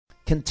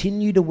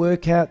continue to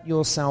work out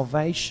your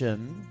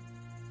salvation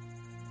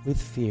with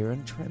fear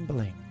and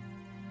trembling.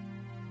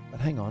 But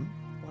hang on,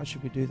 why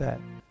should we do that?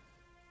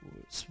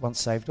 It's once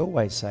saved,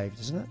 always saved,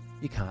 isn't it?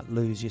 You can't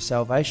lose your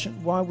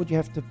salvation. Why would you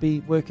have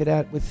to work it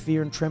out with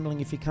fear and trembling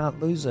if you can't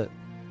lose it?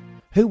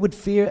 Who would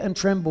fear and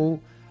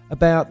tremble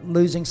about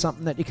losing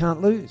something that you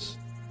can't lose?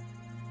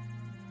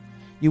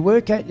 You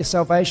work out your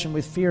salvation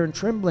with fear and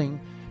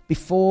trembling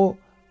before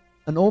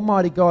an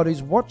almighty God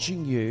who's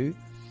watching you,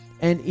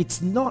 and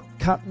it's not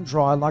cut and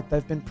dry like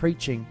they've been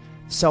preaching.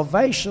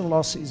 Salvation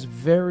loss is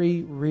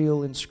very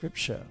real in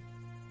Scripture.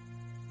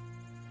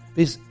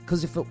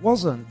 Because if it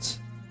wasn't,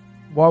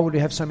 why would we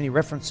have so many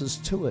references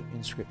to it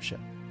in Scripture?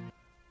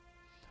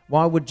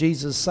 Why would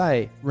Jesus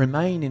say,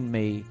 remain in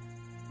me?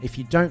 If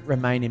you don't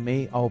remain in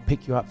me, I'll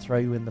pick you up, throw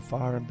you in the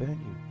fire and burn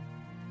you.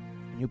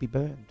 And you'll be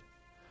burned.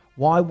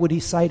 Why would he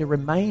say to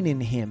remain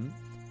in him,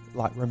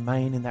 like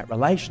remain in that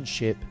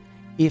relationship,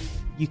 if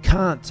you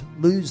can't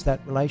lose that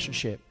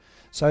relationship?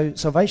 So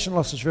salvation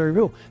loss is very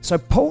real. So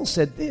Paul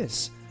said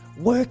this,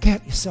 work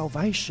out your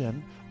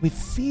salvation with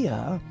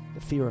fear,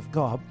 the fear of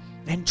God,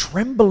 and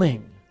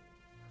trembling.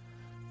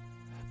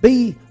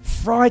 Be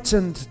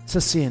frightened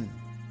to sin.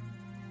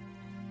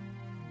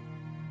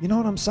 You know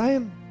what I'm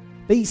saying?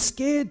 Be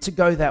scared to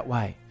go that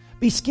way.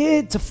 Be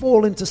scared to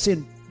fall into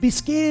sin. Be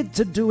scared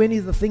to do any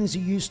of the things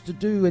you used to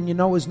do and you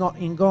know is not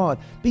in God.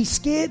 Be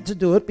scared to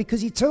do it because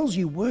he tells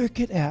you,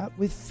 work it out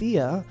with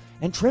fear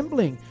and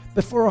trembling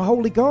before a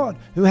holy God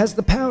who has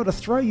the power to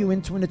throw you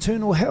into an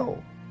eternal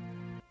hell.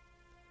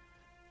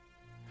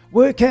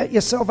 Work out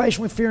your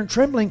salvation with fear and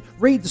trembling.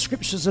 Read the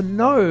Scriptures and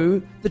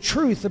know the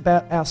truth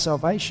about our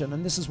salvation.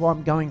 And this is why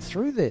I'm going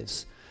through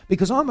this.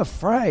 Because I'm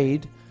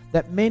afraid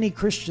that many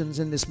Christians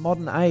in this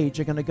modern age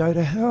are going to go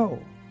to hell.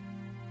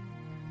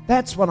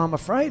 That's what I'm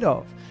afraid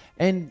of.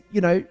 And,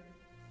 you know,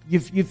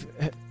 you've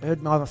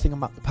heard my thing,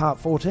 I'm up to part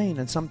 14,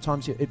 and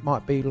sometimes it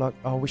might be like,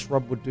 oh, I wish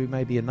Rob would do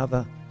maybe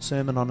another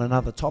sermon on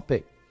another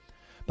topic.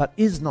 But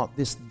is not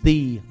this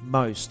the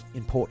most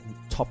important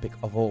topic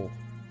of all?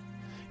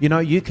 You know,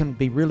 you can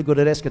be really good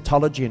at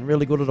eschatology and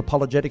really good at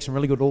apologetics and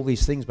really good at all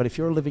these things, but if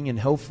you're living in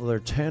hell for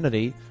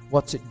eternity,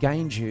 what's it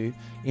gained you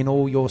in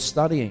all your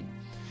studying?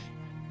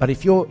 But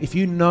if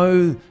you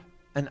know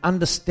and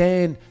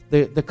understand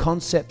the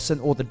concepts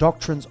or the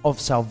doctrines of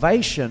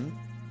salvation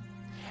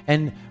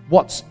and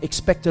what's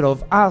expected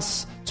of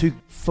us to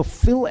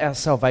fulfill our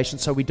salvation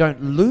so we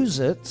don't lose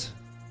it,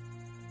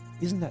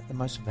 isn't that the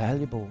most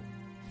valuable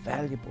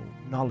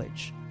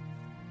knowledge?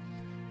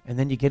 And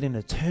then you get in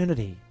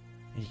eternity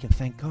and you can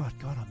thank God,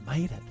 I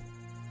made it.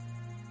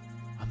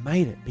 I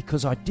made it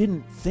because I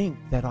didn't think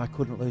that I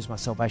couldn't lose my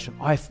salvation.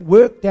 I've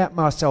worked out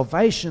my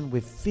salvation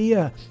with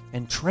fear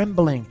and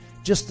trembling,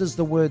 just as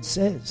the word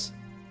says.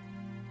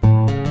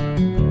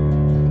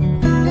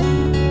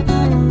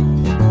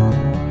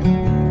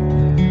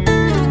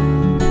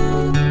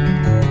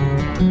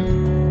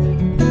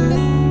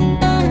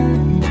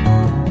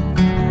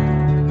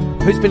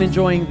 Who's been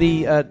enjoying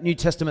the New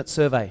Testament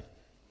survey?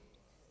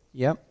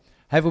 Yeah.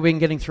 Have we been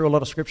getting through a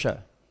lot of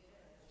Scripture?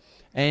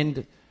 And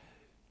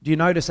do you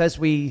notice as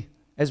we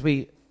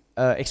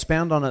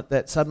expound on it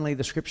that suddenly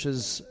the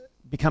Scriptures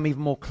become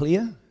even more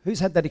clear?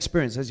 Who's had that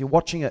experience as you're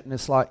watching it and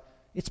it's like,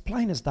 it's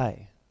plain as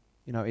day.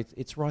 You know,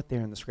 it's right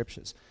there in the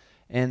Scriptures.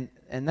 And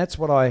that's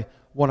what I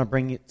want to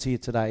bring it to you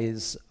today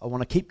is I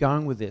want to keep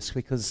going with this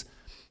because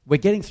we're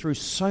getting through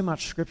so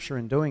much Scripture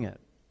in doing it.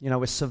 You know,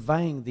 we're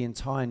surveying the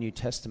entire New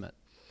Testament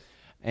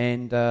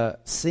and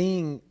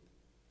seeing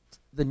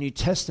the New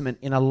Testament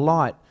in a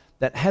light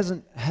that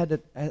hasn't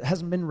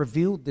been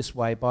revealed this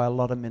way by a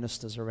lot of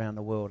ministers around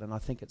the world, and I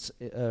think it's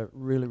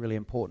really, really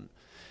important.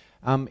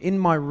 In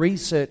my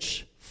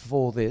research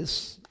for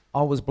this,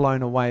 I was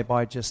blown away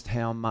by just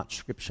how much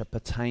Scripture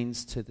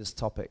pertains to this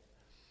topic.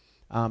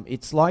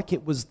 It's like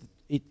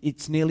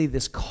it's nearly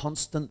this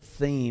constant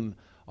theme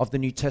of the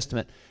New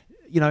Testament.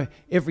 You know,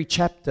 every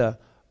chapter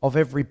of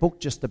every book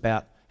just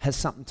about has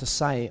something to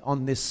say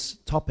on this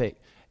topic.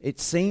 It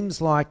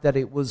seems like that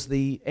it was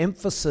the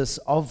emphasis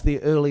of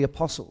the early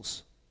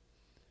apostles.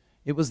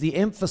 It was the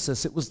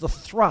emphasis, it was the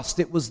thrust,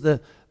 it was the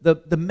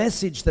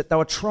message that they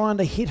were trying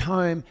to hit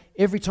home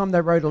every time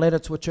they wrote a letter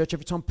to a church,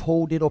 every time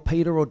Paul did, or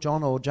Peter, or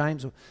John, or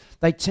James.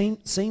 They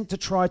seemed to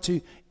try to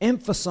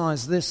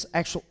emphasize this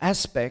actual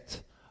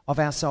aspect of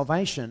our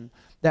salvation,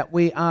 that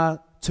we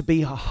are to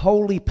be a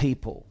holy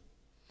people.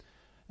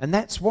 And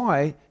that's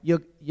why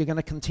you're going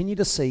to continue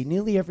to see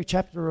nearly every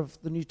chapter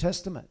of the New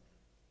Testament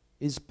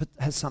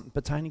has something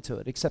pertaining to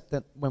it, except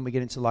that when we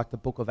get into like the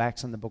book of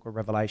Acts and the book of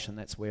Revelation,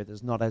 that's where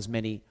there's not as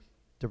many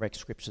direct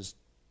scriptures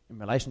in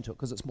relation to it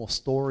because it's more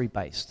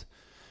story-based.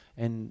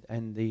 And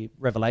the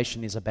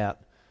Revelation is about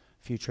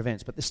future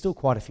events. But there's still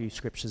quite a few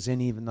scriptures in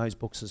even those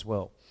books as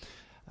well.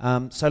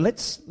 So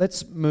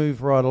let's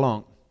move right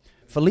along.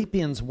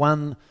 Philippians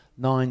 1,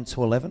 9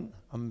 to 11.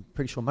 I'm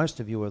pretty sure most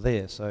of you are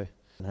there. So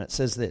and it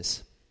says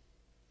this.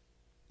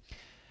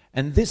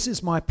 And this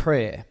is my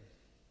prayer.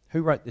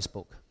 Who wrote this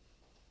book?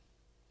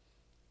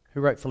 Who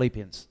wrote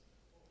Philippians?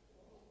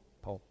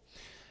 Paul.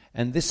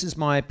 And this is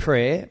my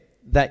prayer,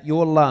 that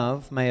your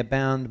love may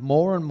abound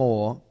more and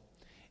more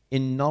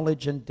in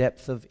knowledge and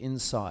depth of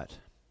insight.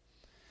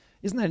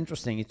 Isn't that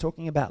interesting? He's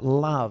talking about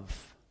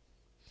love.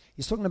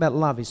 He's talking about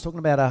love. He's talking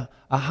about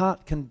a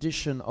heart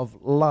condition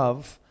of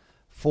love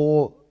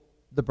for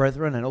the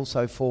brethren and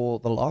also for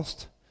the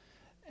lost,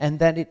 and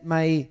that it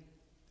may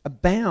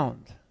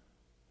abound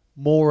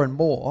more and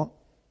more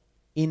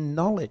in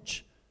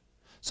knowledge.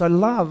 So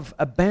love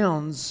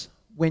abounds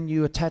when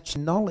you attach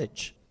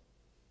knowledge.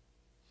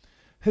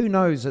 Who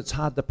knows it's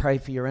hard to pray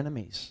for your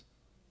enemies?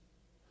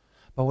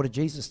 But what did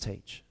Jesus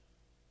teach?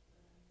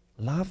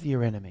 Love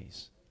your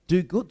enemies.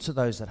 Do good to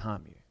those that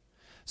harm you.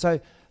 So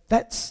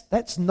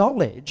that's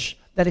knowledge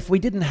that if we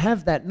didn't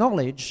have that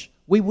knowledge,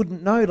 we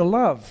wouldn't know to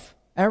love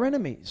our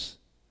enemies.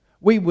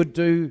 We would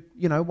do,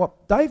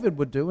 what David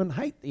would do and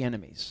hate the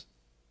enemies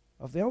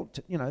of the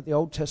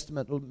Old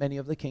Testament. Many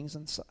of the kings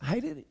and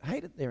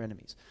hated their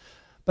enemies.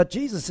 But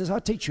Jesus says, I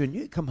teach you a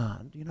new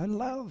command,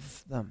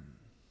 love them.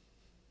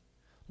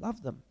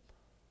 Love them.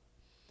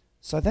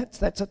 So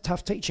that's a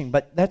tough teaching,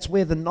 but that's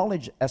where the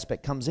knowledge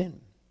aspect comes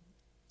in.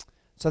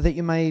 So that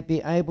you may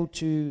be able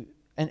to,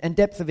 and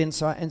depth of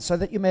insight, and so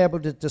that you may be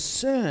able to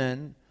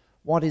discern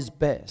what is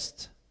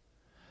best.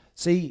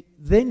 See,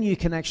 then you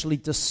can actually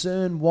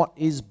discern what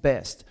is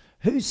best.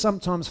 Who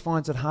sometimes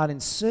finds it hard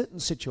in certain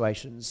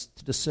situations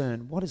to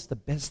discern what is the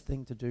best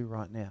thing to do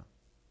right now?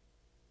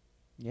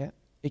 Yeah,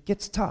 it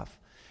gets tough.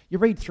 You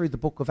read through the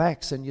book of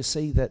Acts and you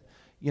see that,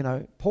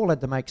 Paul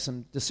had to make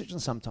some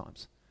decisions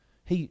sometimes.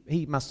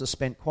 He must have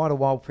spent quite a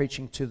while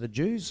preaching to the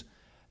Jews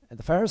and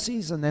the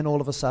Pharisees, and then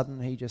all of a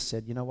sudden he just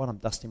said, you know what, I'm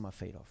dusting my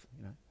feet off.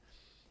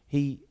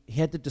 He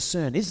had to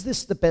discern, is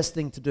this the best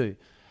thing to do?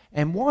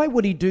 And why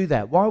would he do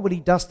that? Why would he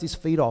dust his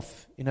feet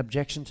off in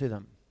objection to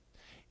them?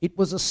 It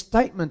was a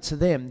statement to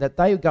them that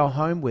they would go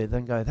home with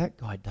and go, that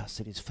guy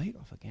dusted his feet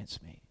off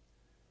against me.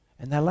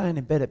 And they're laying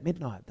in bed at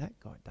midnight, that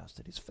guy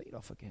dusted his feet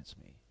off against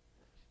me.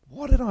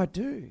 What did I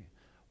do?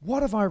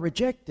 What have I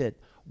rejected?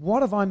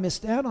 What have I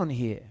missed out on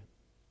here?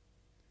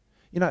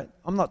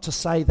 I'm not to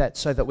say that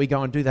so that we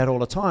go and do that all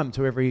the time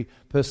to every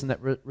person that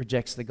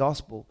rejects the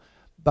gospel,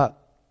 but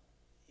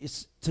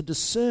it's to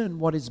discern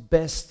what is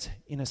best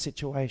in a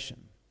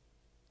situation.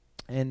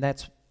 And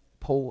that's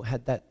Paul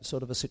had that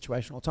sort of a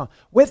situation all the time.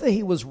 Whether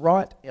he was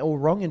right or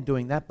wrong in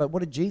doing that, but what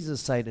did Jesus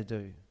say to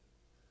do?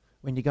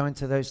 When you go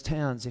into those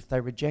towns, if they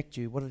reject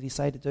you, what did he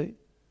say to do?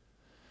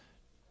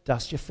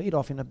 Dust your feet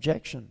off in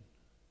objection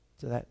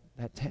to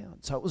that town.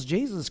 So it was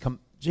Jesus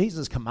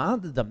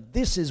commanded them,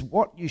 this is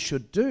what you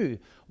should do.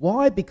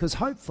 Why? Because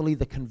hopefully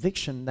the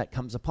conviction that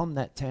comes upon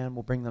that town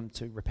will bring them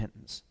to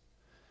repentance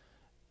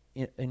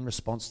in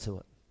response to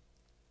it.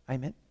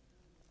 Amen?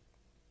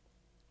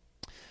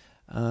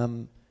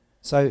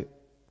 So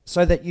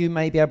that you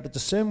may be able to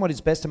discern what is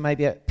best and may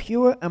be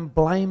pure and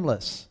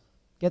blameless.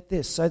 Get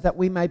this, so that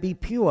we may be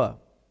pure.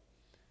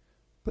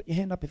 Put your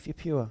hand up if you're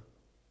pure.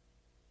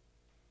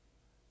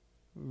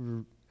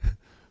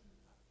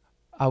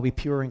 Are we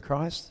pure in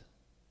Christ?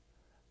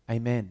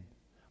 Amen.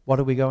 What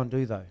do we go and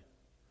do though?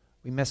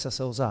 We mess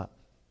ourselves up.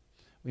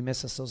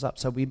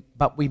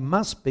 But we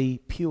must be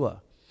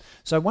pure.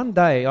 So one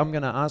day I'm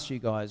going to ask you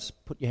guys,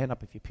 put your hand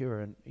up if you're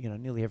pure, and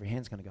nearly every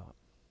hand's going to go up.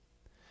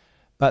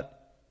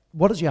 But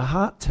what does your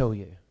heart tell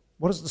you?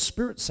 What does the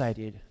Spirit say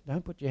to you?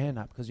 Don't put your hand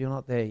up because you're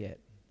not there yet.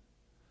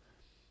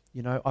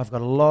 I've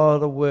got a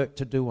lot of work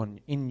to do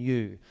in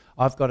you.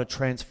 I've got to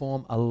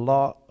transform a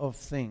lot of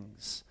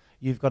things.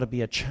 You've got to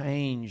be a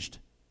changed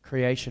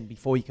creation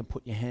before you can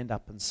put your hand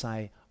up and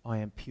say, I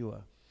am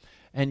pure.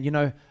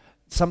 And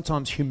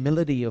sometimes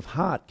humility of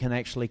heart can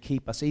actually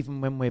keep us,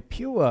 even when we're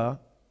pure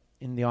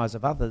in the eyes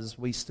of others,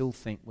 we still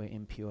think we're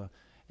impure.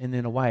 And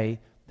in a way,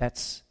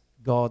 that's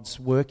God's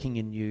working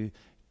in you,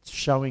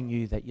 showing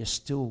you that you've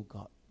still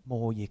got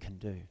more you can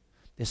do.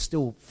 There's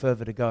still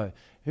further to go.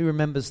 Who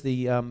remembers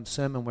the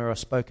sermon where I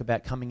spoke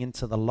about coming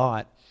into the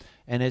light?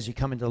 And as you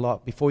come into the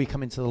light, before you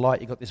come into the light,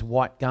 you've got this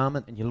white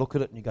garment and you look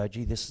at it and you go,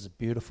 gee, this is a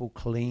beautiful,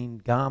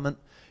 clean garment.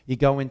 You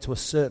go into a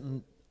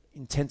certain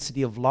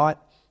intensity of light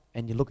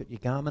and you look at your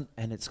garment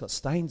and it's got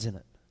stains in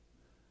it.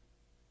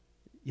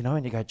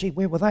 And you go, gee,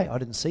 where were they? I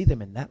didn't see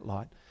them in that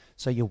light.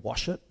 So you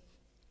wash it,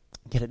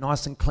 get it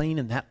nice and clean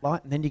in that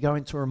light, and then you go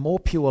into a more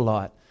pure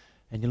light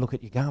and you look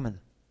at your garment.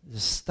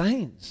 There's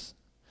stains.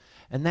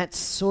 And that's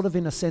sort of,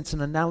 in a sense,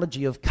 an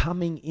analogy of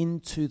coming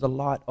into the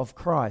light of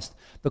Christ.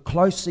 The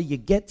closer you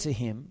get to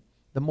him,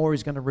 the more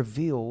he's going to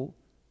reveal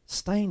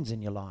stains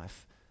in your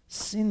life,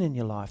 sin in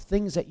your life,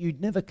 things that you'd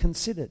never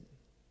considered.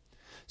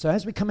 So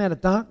as we come out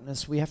of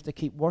darkness, we have to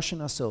keep washing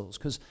ourselves,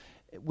 because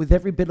with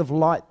every bit of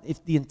light,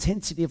 if the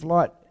intensity of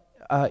light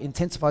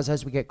intensifies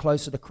as we get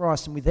closer to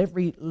Christ, and with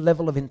every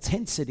level of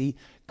intensity,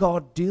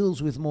 God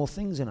deals with more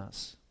things in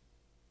us.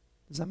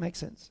 Does that make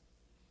sense?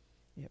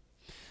 Yeah.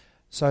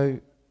 So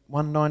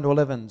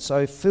 1:9-11.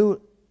 So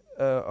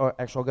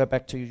I'll go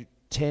back to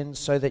 10.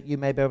 So that you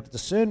may be able to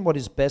discern what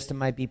is best and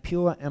may be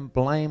pure and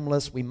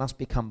blameless. We must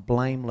become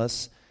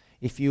blameless.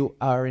 If you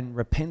are in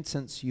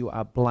repentance, you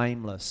are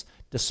blameless,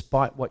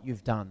 despite what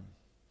you've done.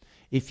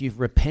 If you've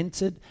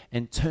repented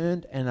and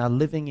turned and are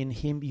living in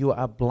him, you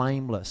are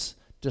blameless,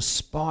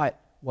 despite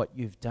what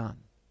you've done.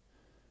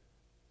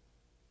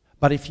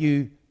 But if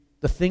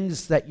the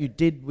things that you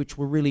did which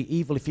were really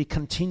evil, if you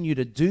continue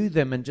to do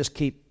them and just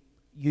keep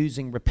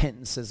using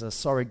repentance as a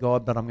sorry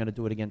God, but I'm going to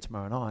do it again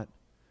tomorrow night,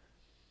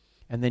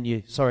 and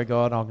then sorry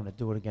God, I'm going to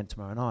do it again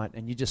tomorrow night,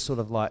 and you just sort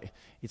of like,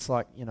 it's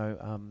like,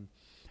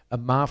 a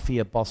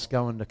mafia boss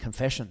going to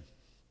confession.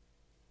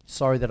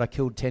 Sorry that I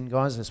killed 10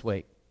 guys this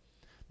week.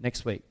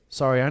 Next week.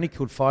 Sorry, I only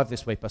killed 5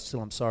 this week, but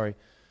still I'm sorry.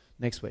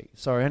 Next week.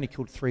 Sorry, I only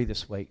killed 3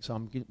 this week, so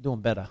I'm doing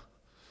better.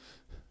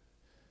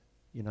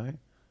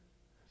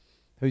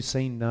 Who's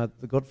seen The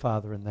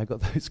Godfather and they've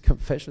got those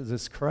confessions?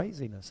 It's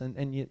craziness.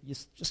 And you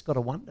just got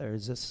to wonder,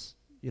 is this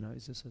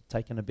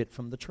taken a bit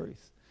from the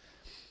truth?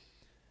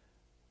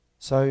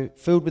 So,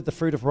 filled with the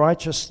fruit of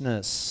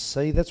righteousness.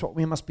 See, that's what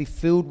we must be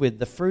filled with.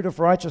 The fruit of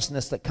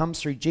righteousness that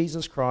comes through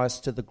Jesus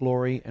Christ to the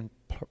glory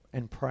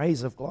and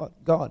praise of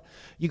God.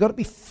 You've got to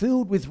be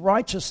filled with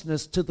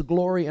righteousness to the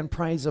glory and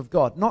praise of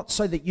God. Not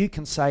so that you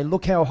can say,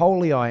 look how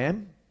holy I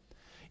am.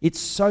 It's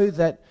so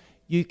that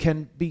you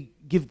can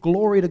give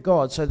glory to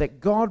God, so that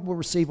God will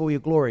receive all your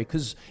glory.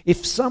 Because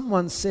if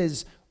someone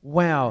says,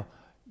 wow,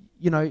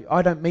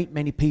 I don't meet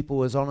many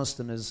people as honest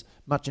and as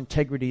much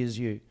integrity as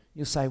you,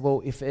 you'll say,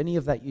 well, if any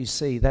of that you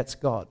see, that's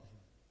God.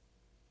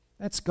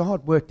 That's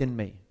God worked in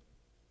me.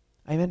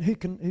 Amen. Who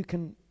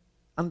can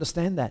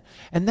understand that?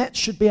 And that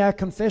should be our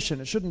confession.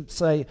 You shouldn't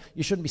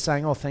be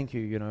saying, oh, thank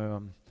you,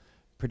 I'm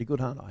pretty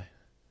good, aren't I?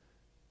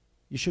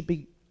 You should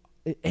be,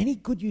 any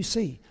good you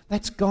see,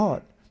 that's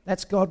God.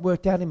 That's God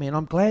worked out in me. And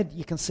I'm glad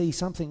you can see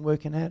something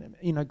working out,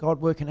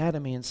 God working out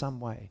in me in some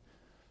way.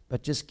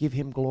 But just give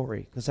him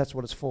glory, because that's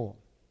what it's for.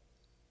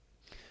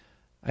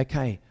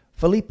 Okay.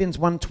 Philippians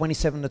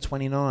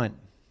 1:27-29,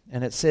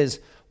 and it says,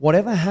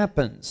 whatever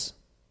happens,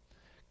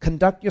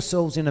 conduct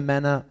yourselves in a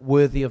manner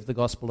worthy of the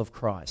gospel of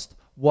Christ.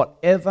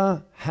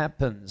 Whatever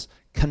happens,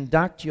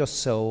 conduct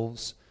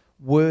yourselves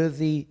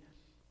worthy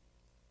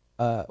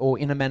or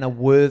in a manner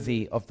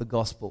worthy of the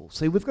gospel.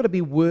 See, we've got to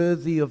be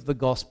worthy of the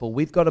gospel.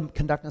 We've got to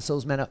conduct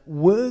ourselves in a manner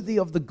worthy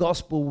of the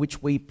gospel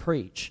which we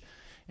preach.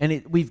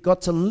 And we've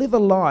got to live a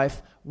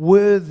life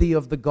worthy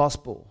of the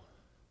gospel.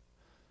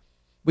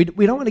 We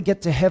don't want to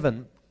get to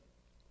heaven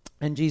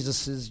and Jesus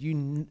says,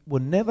 you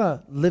were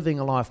never living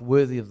a life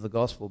worthy of the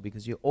gospel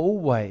because you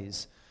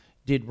always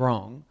did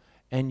wrong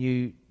and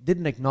you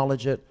didn't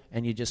acknowledge it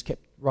and you just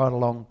kept right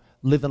along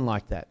living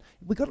like that.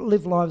 We've got to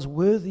live lives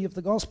worthy of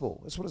the gospel.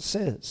 That's what it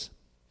says.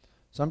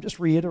 So I'm just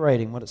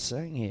reiterating what it's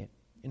saying here.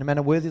 In a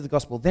manner worthy of the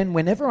gospel. Then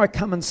whenever I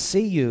come and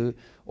see you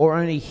or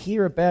only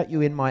hear about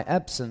you in my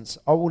absence,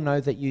 I will know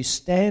that you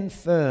stand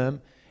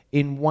firm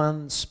in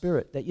one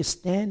spirit. That you're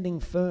standing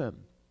firm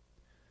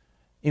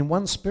in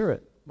one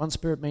spirit. One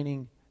spirit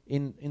meaning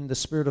in the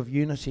spirit of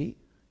unity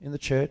in the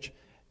church.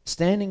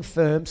 Standing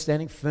firm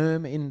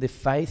in the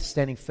faith,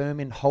 standing firm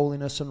in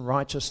holiness and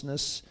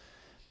righteousness,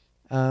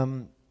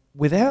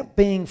 without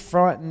being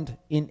frightened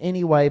in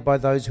any way by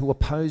those who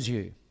oppose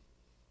you.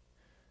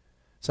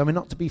 So we're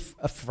not to be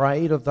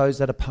afraid of those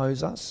that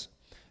oppose us.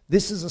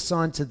 This is a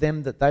sign to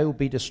them that they will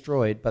be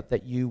destroyed, but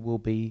that you will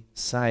be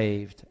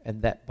saved,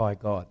 and that by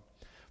God.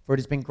 For it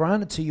has been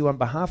granted to you on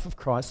behalf of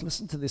Christ.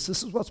 Listen to this.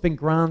 This is what's been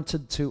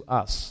granted to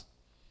us.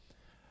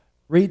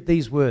 Read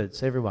these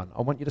words, everyone.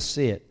 I want you to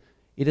see it.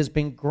 It has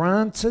been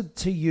granted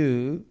to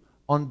you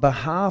on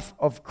behalf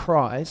of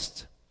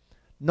Christ,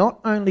 not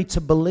only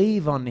to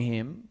believe on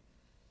him,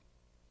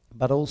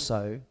 but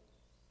also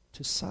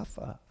to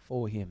suffer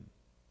for him.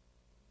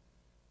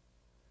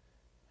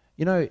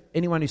 You know,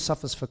 anyone who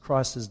suffers for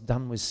Christ is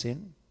done with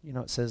sin. You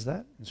know it says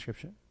that in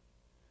Scripture.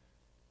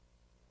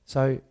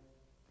 So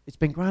it's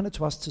been granted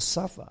to us to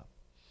suffer.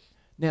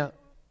 Now,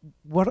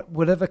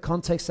 whatever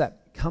context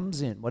that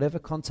comes in, whatever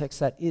context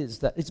that is,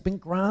 that it's been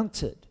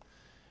granted.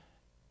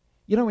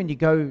 You know when you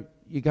go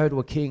to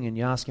a king and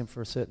you ask him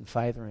for a certain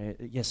favor, and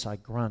yes, I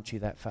grant you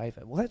that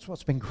favor. Well, that's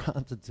what's been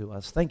granted to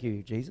us. Thank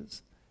you,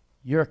 Jesus.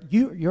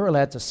 You're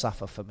allowed to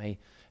suffer for me,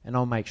 and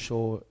I'll make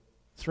sure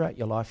throughout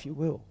your life you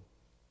will.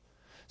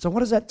 So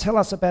what does that tell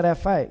us about our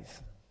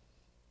faith?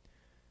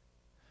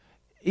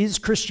 Is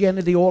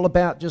Christianity all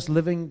about just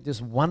living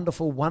this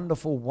wonderful,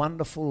 wonderful,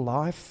 wonderful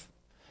life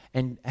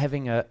and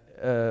having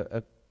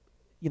an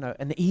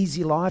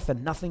easy life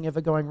and nothing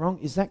ever going wrong?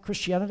 Is that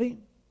Christianity?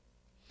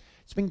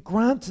 It's been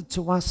granted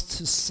to us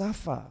to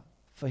suffer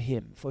for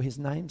him, for his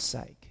name's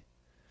sake.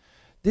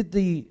 Did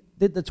the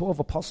 12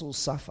 apostles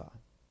suffer?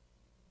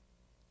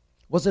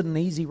 Was it an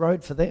easy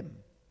road for them?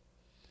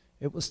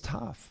 It was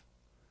tough.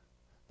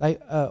 They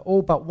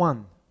all but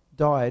one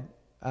died,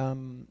 a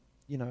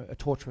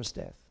torturous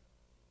death.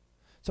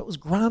 So it was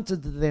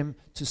granted to them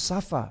to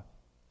suffer.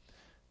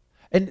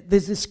 And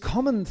there's this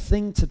common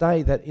thing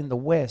today that in the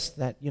West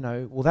that,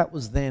 well, that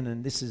was then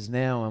and this is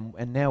now,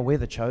 and now we're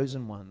the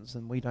chosen ones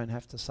and we don't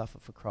have to suffer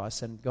for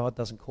Christ and God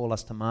doesn't call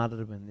us to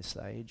martyrdom in this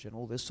age and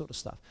all this sort of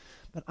stuff.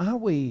 But are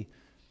we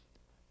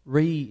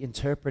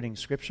reinterpreting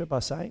Scripture by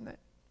saying that?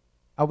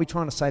 Are we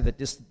trying to say that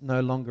this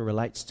no longer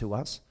relates to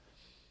us?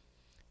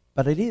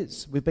 But it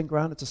is. We've been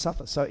granted to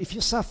suffer. So if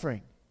you're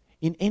suffering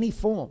in any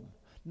form,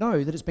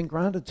 know that it's been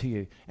granted to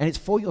you. And it's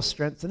for your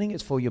strengthening,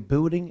 it's for your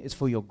building, it's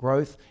for your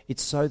growth.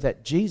 It's so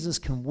that Jesus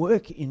can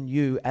work in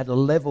you at a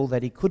level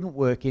that he couldn't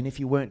work in if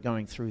you weren't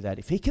going through that.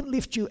 If he can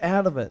lift you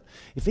out of it,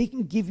 if he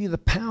can give you the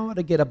power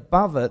to get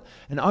above it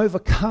and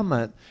overcome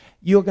it,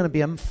 you're going to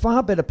be a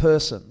far better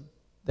person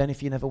than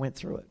if you never went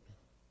through it.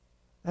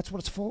 That's what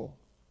it's for.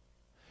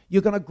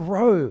 You're going to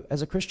grow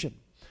as a Christian.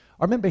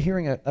 I remember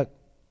hearing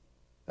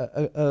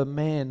a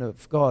man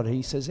of God.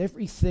 He says,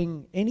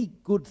 everything, any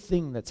good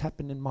thing that's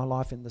happened in my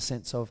life in the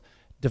sense of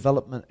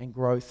development and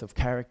growth of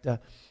character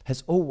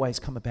has always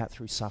come about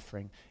through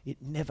suffering. It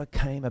never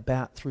came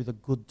about through the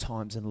good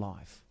times in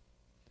life.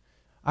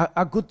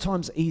 Are good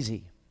times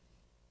easy?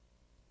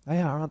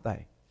 They are, aren't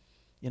they?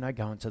 You know,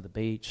 going to the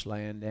beach,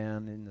 laying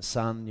down in the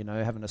sun, you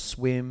know, having a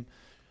swim,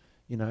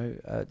 you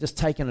know, just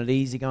taking it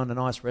easy, going to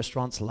nice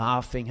restaurants,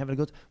 laughing, having a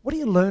good... What do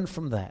you learn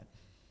from that?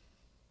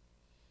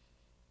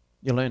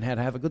 You learn how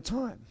to have a good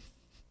time.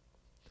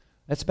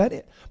 That's about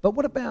it. But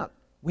what about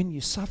when you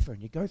suffer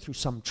and you go through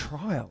some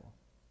trial?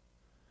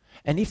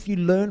 And if you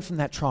learn from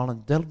that trial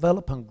and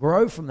develop and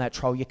grow from that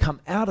trial, you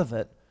come out of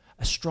it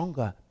a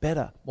stronger,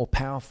 better, more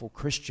powerful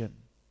Christian.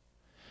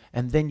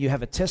 And then you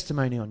have a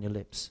testimony on your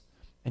lips.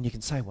 And you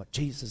can say what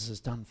Jesus has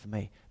done for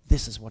me.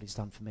 This is what he's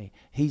done for me.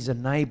 He's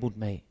enabled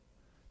me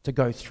to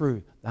go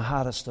through the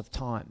hardest of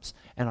times.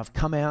 And I've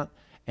come out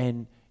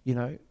and, you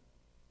know,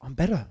 I'm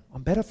better.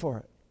 I'm better for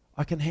it.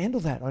 I can handle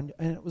that. And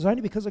it was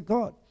only because of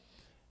God.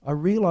 I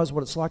realize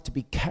what it's like to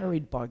be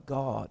carried by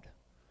God.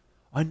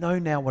 I know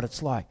now what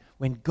it's like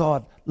when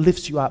God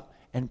lifts you up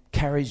and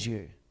carries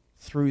you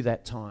through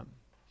that time.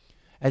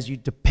 As you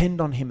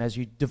depend on him, as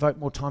you devote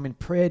more time in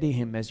prayer to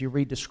him, as you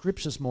read the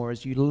scriptures more,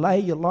 as you lay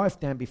your life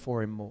down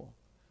before him more.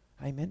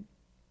 Amen.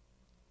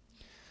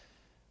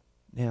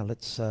 Now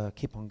let's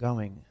keep on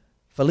going.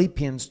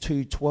 Philippians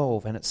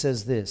 2:12, and it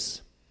says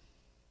this.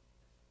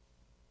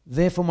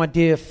 Therefore, my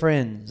dear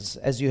friends,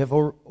 as you have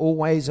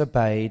always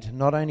obeyed,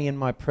 not only in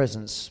my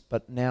presence,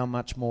 but now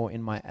much more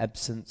in my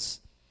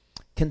absence,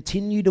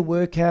 continue to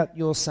work out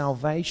your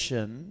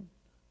salvation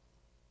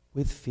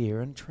with fear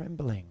and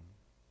trembling.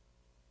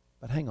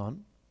 But hang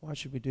on, why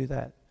should we do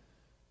that?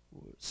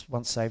 It's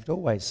once saved,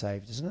 always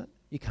saved, isn't it?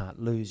 You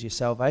can't lose your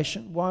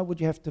salvation. Why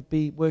would you have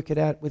to work it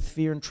out with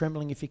fear and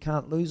trembling if you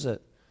can't lose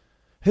it?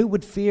 Who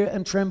would fear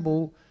and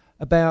tremble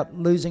about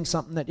losing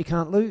something that you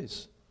can't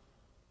lose?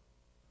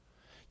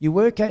 You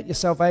work out your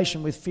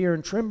salvation with fear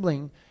and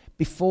trembling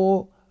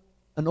before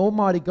an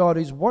almighty God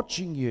who's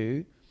watching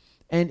you,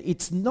 and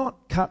it's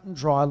not cut and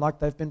dry like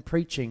they've been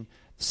preaching.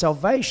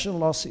 Salvation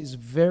loss is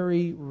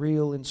very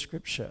real in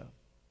Scripture.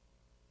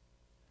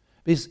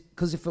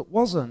 Because if it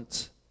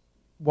wasn't,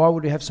 why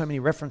would we have so many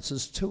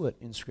references to it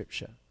in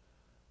Scripture?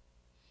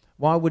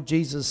 Why would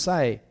Jesus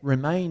say,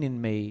 remain in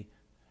me?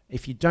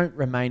 If you don't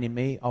remain in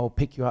me, I'll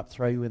pick you up,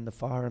 throw you in the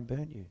fire and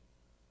burn you.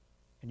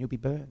 And you'll be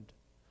burned.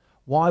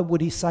 Why would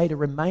he say to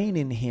remain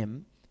in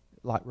him,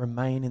 like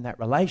remain in that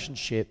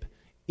relationship,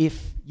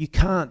 if you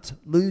can't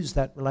lose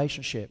that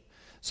relationship?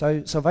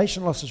 So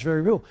salvation loss is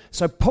very real.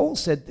 So Paul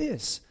said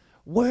this,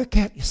 work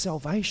out your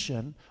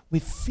salvation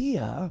with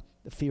fear,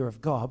 the fear of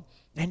God,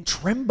 and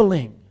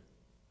trembling.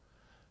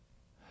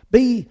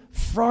 Be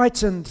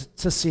frightened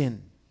to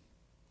sin.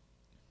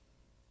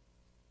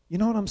 You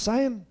know what I'm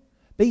saying?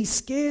 Be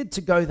scared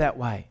to go that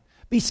way.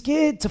 Be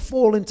scared to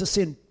fall into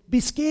sin. Be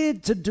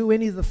scared to do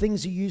any of the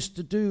things you used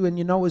to do and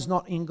you know is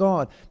not in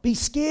God. Be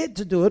scared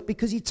to do it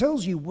because he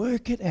tells you,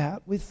 work it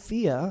out with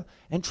fear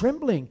and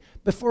trembling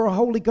before a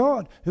holy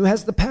God who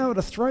has the power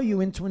to throw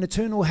you into an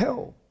eternal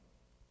hell.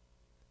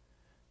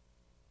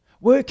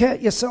 Work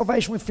out your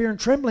salvation with fear and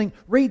trembling.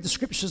 Read the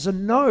scriptures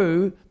and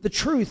know the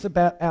truth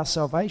about our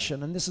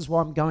salvation. And this is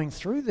why I'm going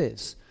through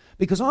this.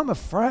 Because I'm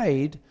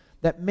afraid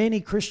that many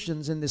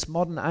Christians in this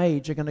modern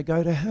age are going to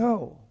go to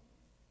hell.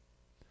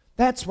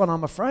 That's what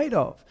I'm afraid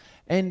of.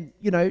 And,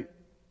 you know,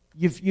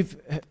 you've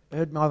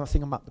heard my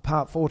thing about the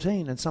part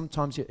 14, and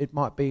sometimes it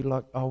might be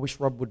like, oh, I wish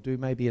Rob would do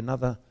maybe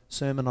another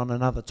sermon on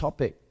another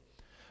topic.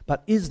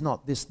 But is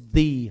not this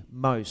the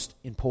most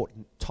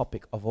important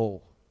topic of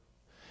all?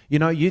 You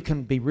know, you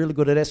can be really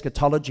good at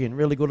eschatology and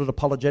really good at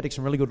apologetics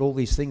and really good at all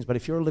these things, but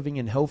if you're living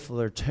in hell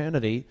for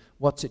eternity,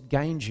 what's it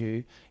gained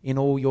you in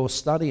all your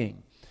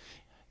studying?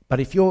 But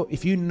if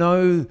you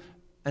know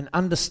and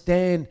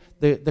understand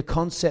the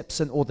concepts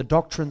or the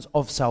doctrines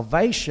of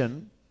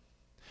salvation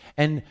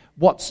and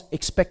what's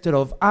expected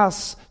of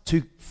us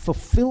to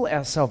fulfill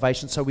our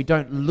salvation so we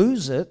don't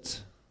lose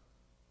it,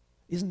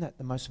 isn't that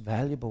the most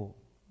valuable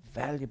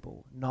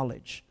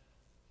knowledge?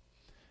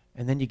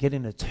 And then you get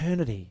in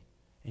eternity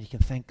and you can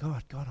thank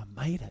God, I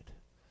made it.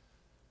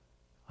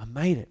 I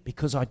made it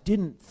because I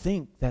didn't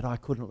think that I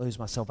couldn't lose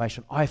my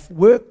salvation. I've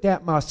worked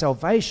out my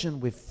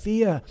salvation with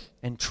fear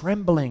and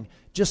trembling,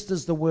 just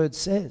as the word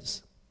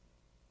says.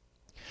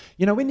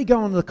 You know, when you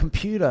go on the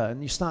computer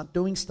and you start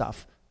doing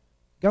stuff,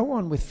 go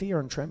on with fear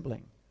and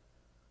trembling.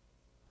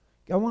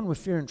 Go on with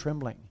fear and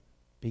trembling.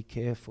 Be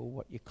careful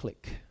what you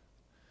click.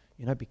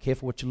 You know, be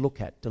careful what you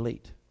look at,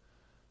 delete.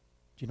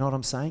 Do you know what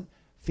I'm saying?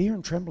 Fear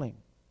and trembling.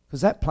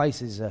 Because that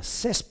place is a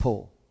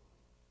cesspool.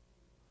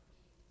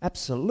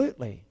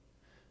 Absolutely.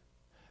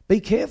 Be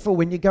careful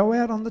when you go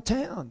out on the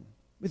town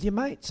with your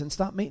mates and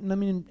start meeting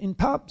them in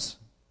pubs.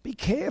 Be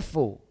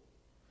careful.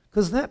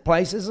 Because that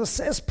place is a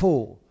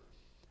cesspool.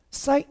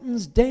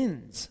 Satan's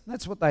dens.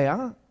 That's what they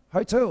are.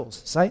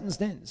 Hotels. Satan's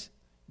dens.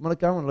 You want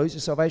to go and lose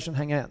your salvation,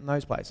 hang out in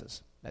those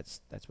places.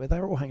 That's where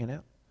they're all hanging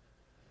out.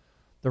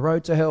 The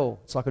road to hell,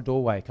 it's like a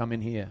doorway. Come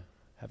in here,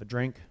 have a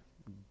drink,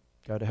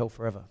 go to hell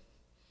forever.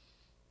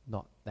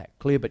 Not that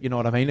clear, but you know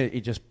what I mean?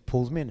 It just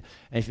pulls them in.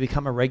 And if you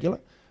become a regular,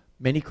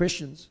 many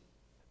Christians,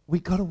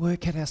 we've got to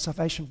work at our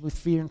salvation with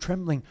fear and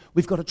trembling.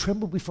 We've got to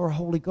tremble before a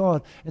holy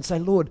God and say,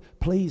 Lord,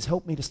 please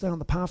help me to stay on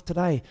the path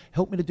today.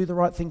 Help me to do the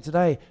right thing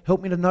today.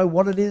 Help me to know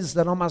what it is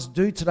that I must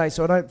do today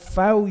so I don't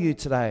fail you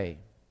today.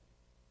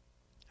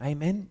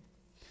 Amen.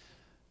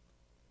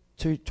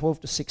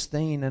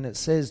 2:12-16, and it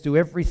says, do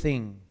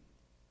everything.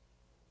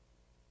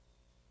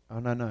 Oh,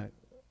 no.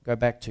 Go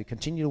back to,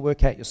 continue to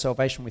work out your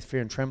salvation with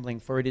fear and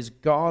trembling, for it is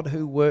God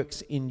who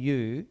works in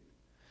you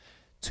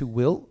to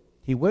will.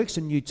 He works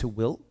in you to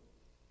will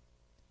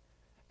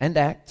and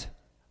act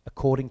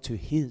according to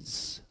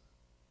his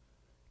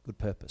good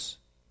purpose.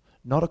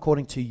 Not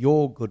according to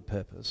your good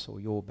purpose or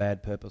your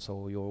bad purpose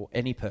or your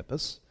any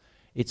purpose.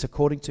 It's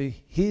according to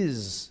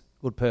his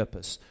good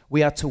purpose.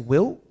 We are to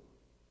will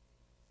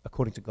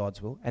according to God's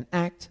will and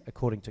act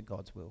according to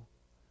God's will,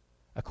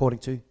 according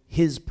to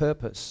his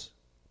purpose.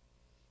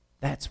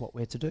 That's what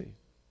we're to do.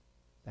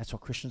 That's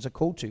what Christians are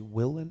called to,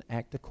 will and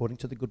act according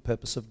to the good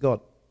purpose of God.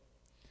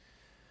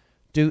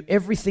 Do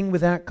everything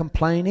without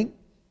complaining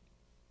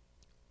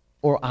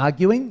or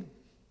arguing.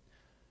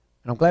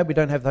 And I'm glad we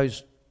don't have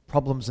those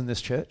problems in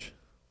this church.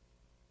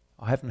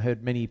 I haven't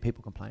heard many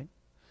people complain.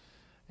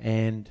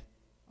 And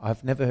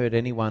I've never heard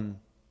anyone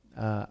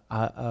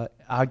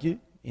argue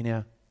in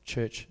our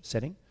church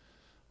setting.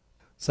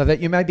 So that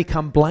you may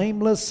become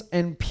blameless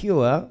and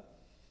pure.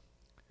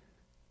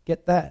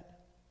 Get that.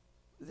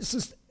 This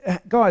is,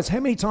 guys, how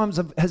many times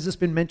has this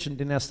been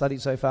mentioned in our study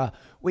so far?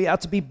 We are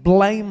to be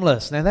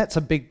blameless. Now that's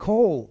a big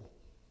call.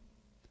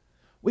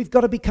 We've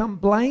got to become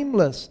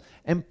blameless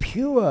and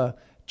pure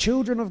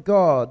children of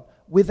God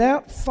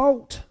without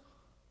fault.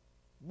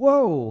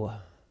 Whoa.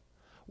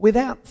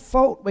 Without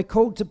fault. We're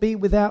called to be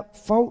without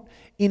fault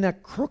in a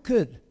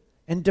crooked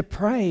and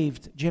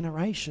depraved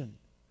generation.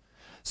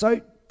 So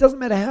it doesn't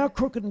matter how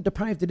crooked and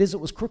depraved it is. It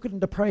was crooked and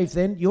depraved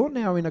then. You're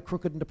now in a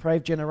crooked and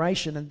depraved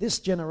generation, and this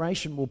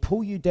generation will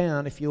pull you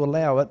down if you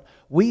allow it.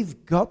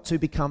 We've got to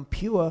become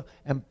pure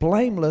and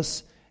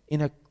blameless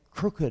in a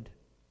crooked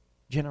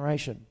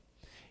generation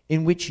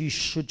in which you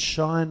should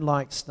shine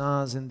like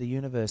stars in the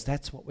universe.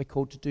 That's what we're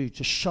called to do,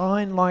 to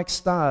shine like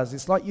stars.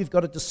 It's like you've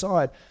got to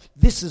decide,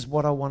 this is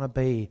what I want to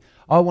be.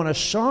 I want to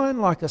shine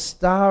like a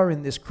star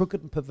in this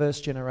crooked and perverse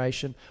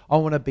generation. I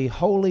want to be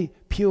holy,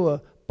 pure,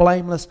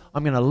 blameless.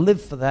 I'm going to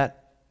live for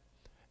that.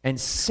 And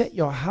set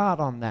your heart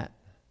on that.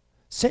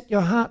 Set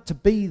your heart to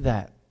be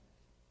that.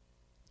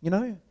 You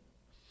know?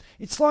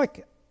 It's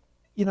like,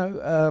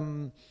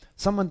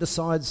 someone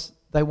decides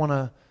they want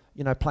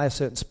to play a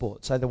certain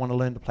sport. Say they want to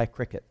learn to play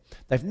cricket.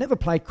 They've never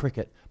played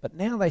cricket, but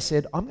now they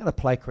said, I'm going to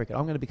play cricket.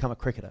 I'm going to become a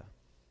cricketer.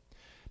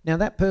 Now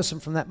that person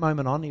from that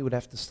moment on, he would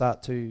have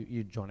to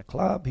you'd join a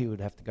club, he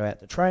would have to go out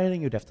to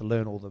training, he'd have to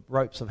learn all the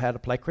ropes of how to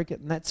play cricket,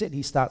 and that's it.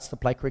 He starts to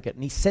play cricket,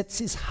 and he sets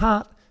his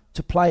heart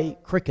to play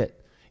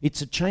cricket.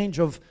 It's a change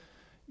of,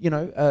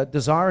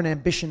 desire and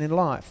ambition in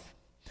life.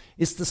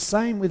 It's the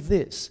same with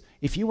this.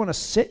 If you want to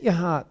set your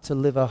heart to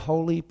live a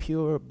holy,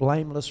 pure,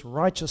 blameless,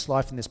 righteous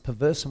life in this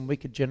perverse and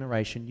wicked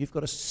generation, you've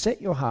got to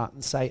set your heart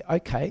and say,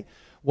 okay,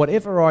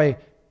 whatever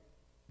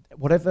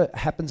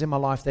happens in my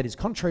life that is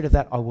contrary to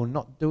that, I will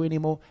not do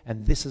anymore,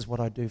 and this is what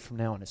I do from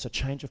now on. It's a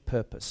change of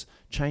purpose,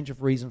 change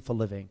of reason for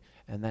living,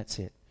 and that's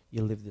it.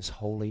 You live this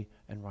holy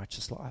and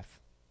righteous life.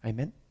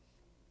 Amen?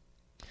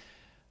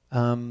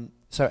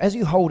 So as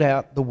you hold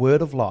out the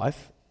word of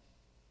life,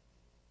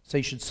 so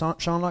you should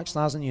shine like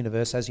stars in the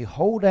universe as you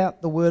hold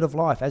out the word of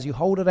life, as you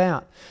hold it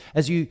out,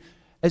 as you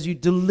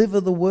deliver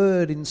the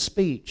word in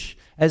speech,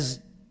 as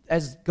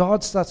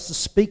God starts to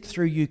speak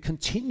through you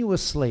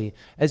continuously,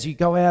 as you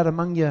go out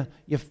among your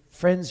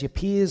friends, your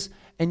peers,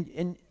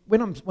 and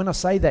when I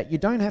say that, you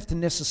don't have to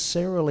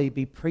necessarily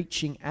be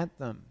preaching at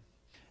them.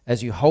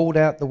 As you hold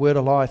out the word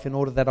of life, in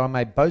order that I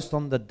may boast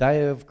on the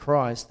day of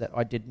Christ that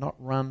I did not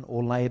run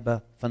or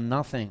labor for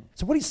nothing.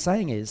 So what he's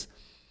saying is,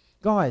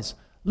 guys,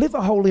 live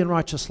a holy and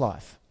righteous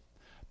life.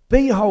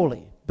 Be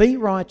holy, be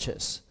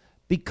righteous,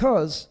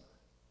 because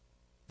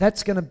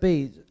that's going to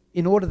be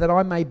in order that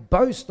I may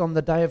boast on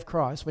the day of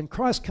Christ. When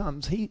Christ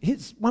comes,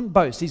 his one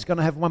boast, he's going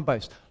to have one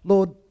boast.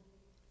 Lord,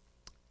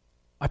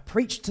 I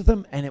preached to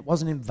them and it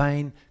wasn't in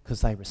vain because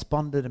they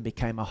responded and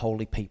became a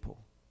holy people.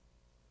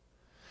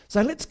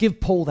 So let's give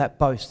Paul that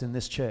boast in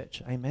this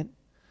church. Amen.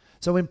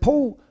 So when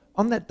Paul,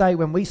 on that day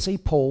when we see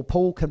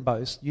Paul can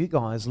boast, you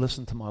guys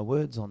listen to my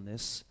words on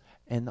this,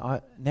 and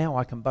now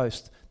I can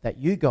boast that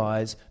you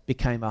guys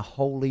became a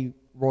holy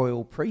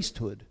royal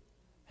priesthood,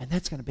 and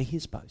that's going to be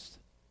his boast.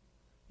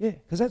 Yeah,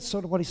 because that's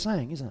sort of what he's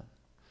saying, isn't it?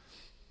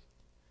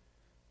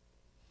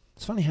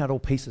 It's funny how it all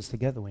pieces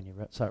together when you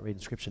start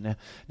reading Scripture. Now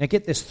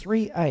get this,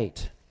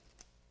 3:8.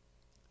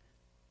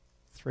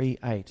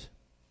 3:8.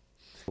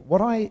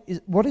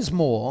 What is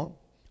more,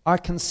 I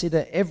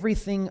consider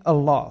everything a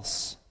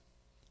loss.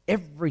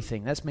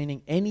 Everything, that's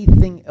meaning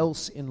anything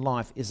else in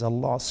life is a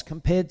loss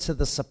compared to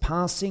the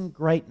surpassing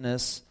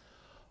greatness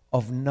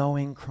of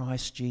knowing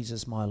Christ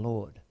Jesus my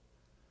Lord.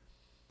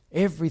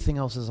 Everything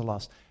else is a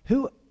loss.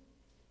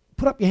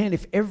 Put up your hand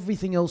if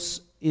everything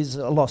else is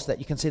a loss, that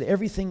you consider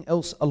everything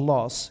else a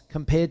loss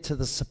compared to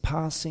the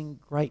surpassing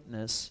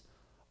greatness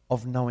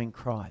of knowing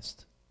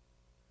Christ.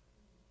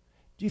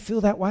 Do you feel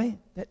that way?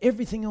 That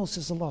everything else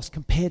is a loss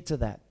compared to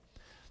that?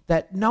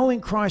 That knowing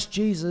Christ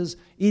Jesus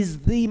is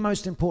the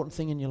most important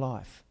thing in your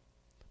life.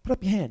 Put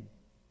up your hand.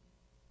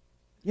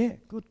 Yeah,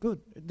 good.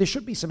 There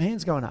should be some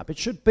hands going up. It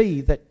should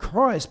be that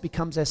Christ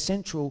becomes our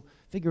central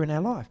figure in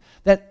our life.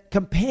 That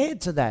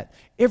compared to that,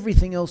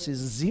 everything else is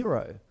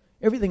zero.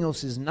 Everything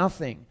else is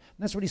nothing. And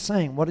that's what he's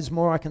saying. What is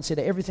more, I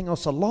consider everything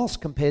else a loss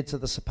compared to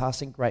the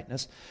surpassing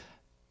greatness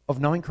of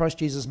knowing Christ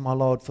Jesus my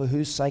Lord, for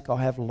whose sake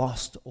I have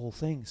lost all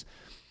things.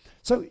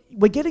 So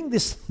we're getting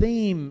this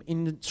theme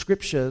in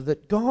Scripture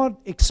that God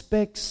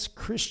expects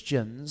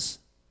Christians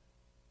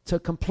to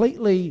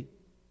completely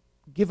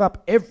give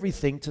up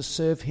everything to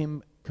serve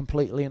Him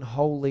completely and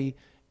wholly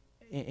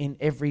in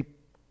every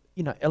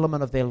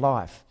element of their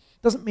life.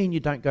 Doesn't mean you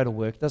don't go to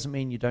work. Doesn't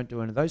mean you don't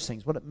do any of those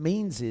things. What it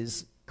means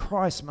is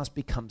Christ must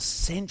become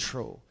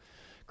central.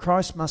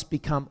 Christ must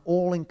become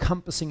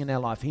all-encompassing in our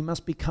life. He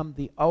must become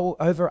the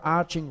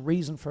overarching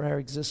reason for our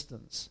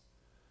existence.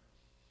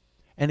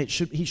 And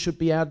he should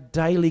be our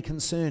daily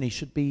concern. He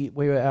should be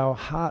where our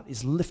heart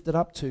is lifted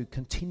up to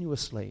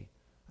continuously.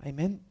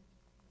 Amen?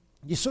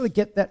 You sort of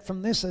get that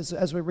from this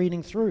as we're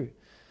reading through.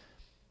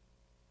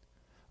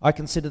 I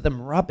consider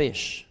them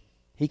rubbish.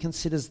 He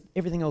considers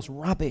everything else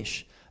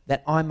rubbish,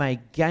 that I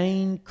may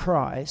gain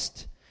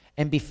Christ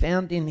and be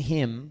found in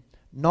Him,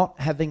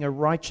 not having a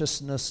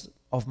righteousness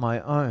of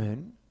my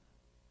own,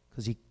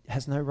 because He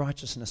has no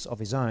righteousness of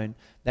His own,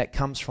 that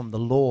comes from the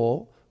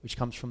law, which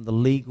comes from the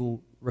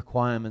legal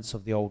requirements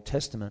of the Old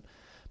Testament,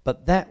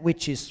 but that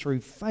which is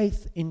through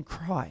faith in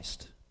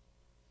Christ.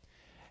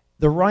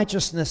 The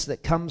righteousness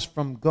that comes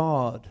from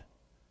God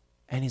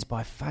and is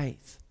by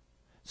faith.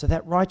 So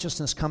that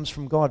righteousness comes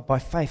from God by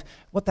faith.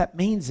 What that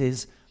means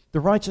is the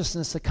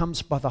righteousness that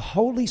comes by the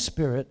Holy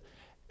Spirit,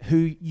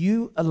 who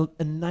you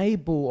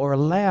enable or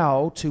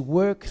allow to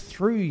work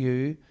through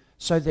you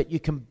so that you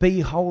can be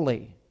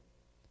holy.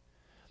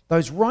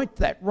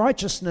 That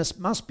righteousness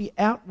must be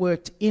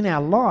outworked in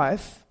our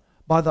life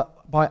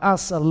by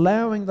us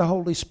allowing the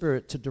Holy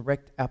Spirit to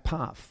direct our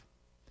path.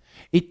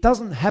 It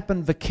doesn't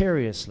happen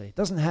vicariously. It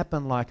doesn't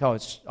happen like,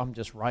 I'm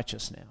just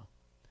righteous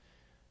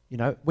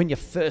now. When you're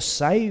first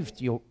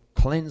saved, you're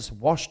cleansed,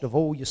 washed of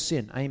all your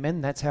sin.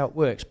 Amen. That's how it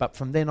works. But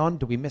from then on,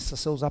 do we mess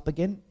ourselves up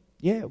again?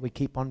 Yeah, we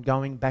keep on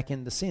going back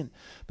into sin.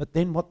 But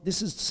then what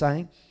this is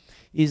saying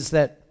is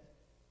that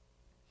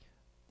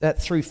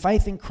through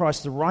faith in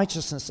Christ, the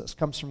righteousness that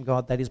comes from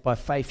God, that is by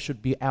faith,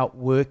 should be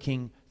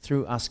outworking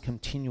through us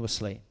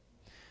continuously.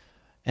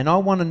 And I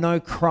want to know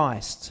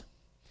Christ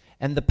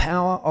and the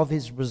power of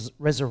His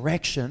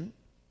resurrection.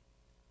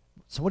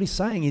 So what he's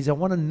saying is, I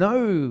want to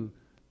know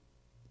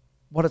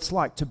what it's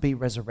like to be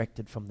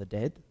resurrected from the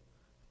dead,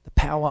 the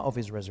power of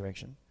His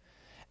resurrection,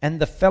 and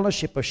the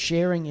fellowship of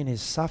sharing in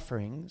His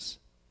sufferings,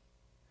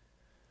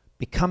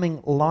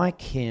 becoming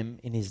like Him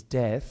in His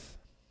death,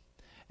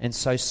 and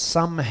so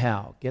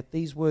somehow, get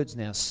these words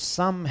now,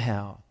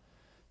 somehow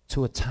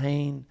to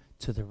attain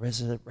to the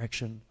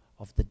resurrection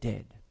of the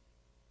dead.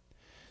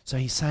 So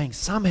he's saying,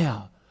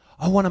 somehow,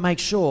 I want to make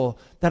sure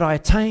that I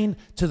attain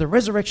to the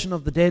resurrection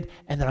of the dead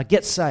and that I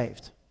get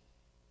saved.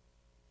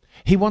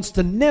 He wants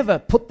to never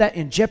put that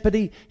in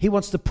jeopardy. He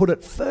wants to put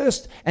it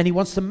first, and he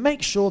wants to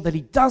make sure that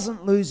he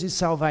doesn't lose his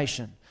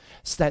salvation,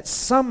 so that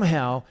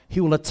somehow he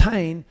will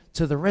attain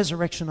to the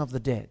resurrection of the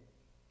dead.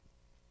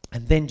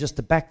 And then just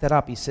to back that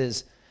up, he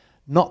says,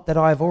 not that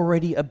I have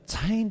already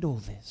obtained all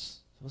this.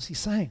 What's he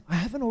saying? I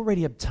haven't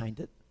already obtained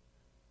it.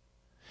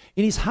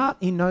 In his heart,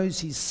 he knows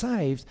he's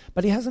saved,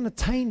 but he hasn't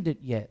attained it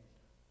yet.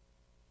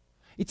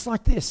 It's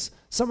like this.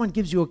 Someone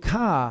gives you a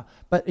car,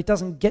 but it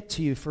doesn't get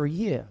to you for a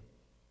year.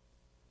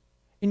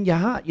 In your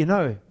heart, you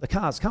know the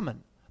car's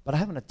coming, but I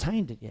haven't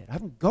attained it yet. I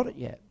haven't got it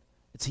yet.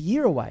 It's a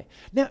year away.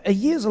 Now, a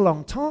year's a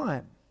long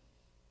time.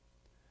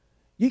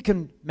 You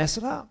can mess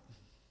it up.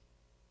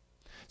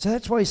 So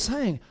that's why he's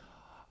saying,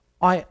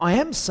 I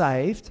am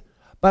saved,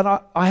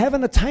 but I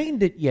haven't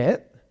attained it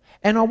yet.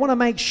 And I want to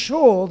make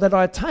sure that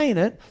I attain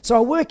it, so I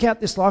work out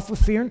this life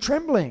with fear and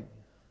trembling.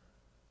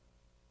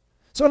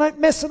 So I don't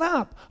mess it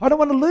up. I don't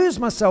want to lose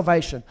my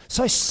salvation.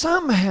 So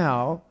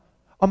somehow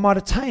I might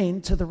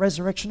attain to the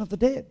resurrection of the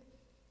dead.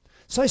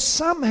 So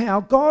somehow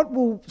God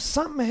will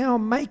somehow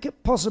make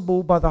it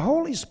possible by the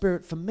Holy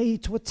Spirit for me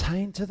to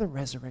attain to the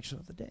resurrection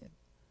of the dead.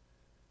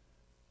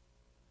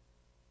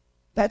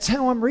 That's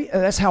how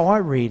I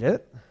read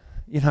it.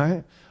 You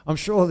know, I'm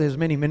sure there's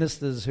many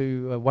ministers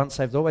who are once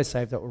saved, always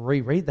saved that will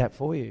reread that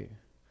for you.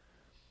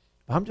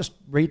 I'm just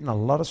reading a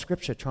lot of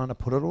scripture, trying to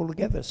put it all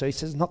together. So he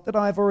says, not that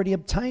I have already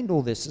obtained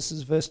all this. This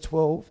is verse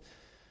 12.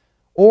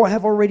 Or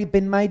have already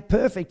been made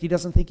perfect. He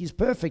doesn't think he's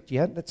perfect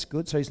yet. That's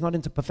good. So he's not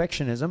into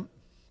perfectionism.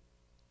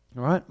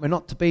 All right? We're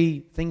not to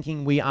be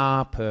thinking we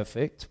are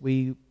perfect.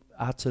 We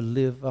are to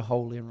live a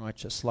holy and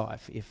righteous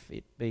life. If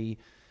it be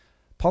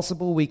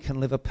possible, we can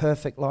live a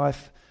perfect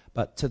life,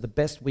 but to the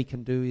best we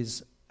can do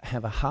is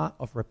have a heart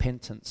of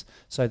repentance,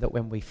 so that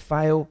when we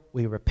fail,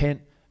 we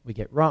repent, we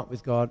get right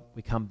with God,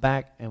 we come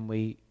back, and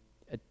we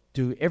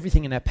do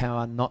everything in our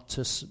power not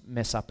to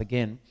mess up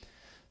again.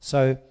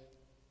 So,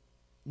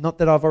 not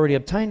that I've already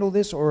obtained all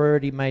this or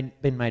already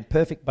been made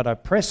perfect, but I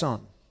press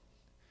on.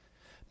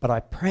 But I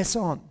press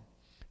on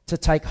to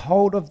take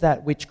hold of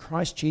that which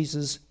Christ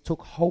Jesus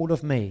took hold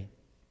of me.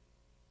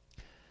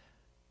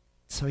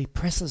 So he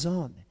presses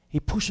on. He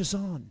pushes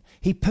on.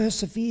 He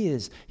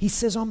perseveres. He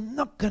says, I'm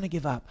not going to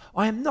give up.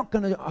 I'm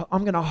going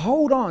to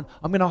hold on.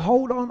 I'm going to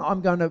hold on.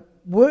 I'm going to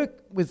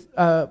work with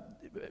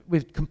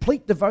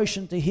complete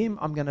devotion to him.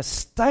 I'm going to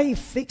stay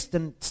fixed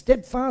and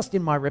steadfast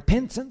in my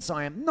repentance.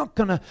 I'm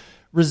going to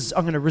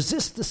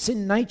resist the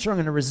sin nature. I'm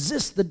going to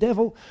resist the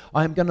devil.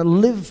 I'm going to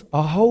live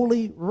a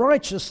holy,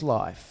 righteous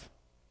life.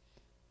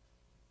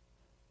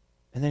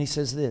 And then he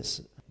says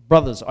this,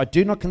 brothers, I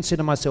do not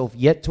consider myself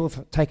yet to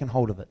have taken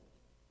hold of it.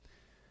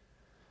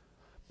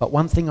 But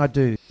one thing I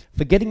do,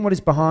 forgetting what is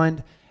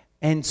behind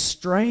and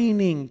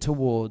straining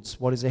towards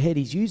what is ahead.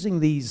 He's using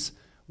these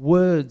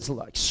words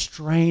like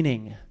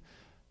straining.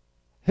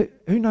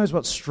 Who knows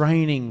what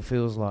straining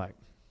feels like?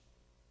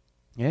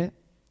 Yeah?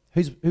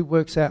 Who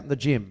works out in the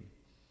gym?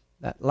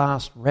 That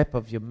last rep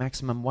of your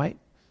maximum weight?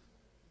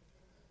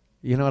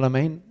 You know what I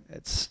mean?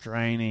 It's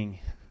straining,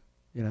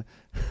 you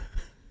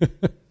know.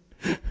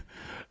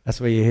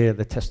 That's where you hear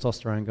the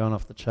testosterone going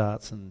off the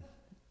charts and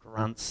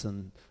grunts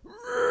and...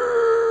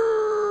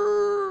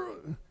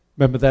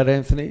 Remember that,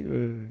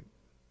 Anthony?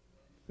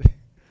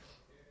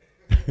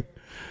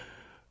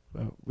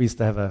 Well, we used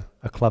to have a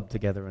club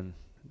together, and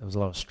there was a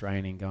lot of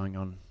straining going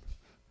on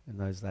in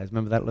those days.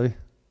 Remember that, Lou?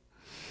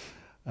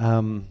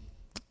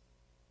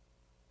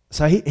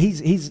 So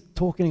he's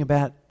talking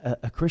about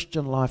a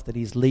Christian life that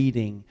he's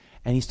leading,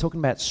 and he's talking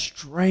about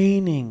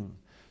straining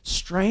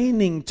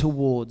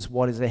towards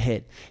what is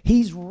ahead.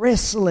 He's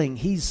wrestling.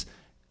 He's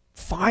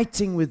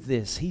fighting with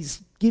this.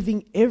 He's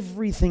giving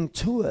everything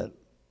to it.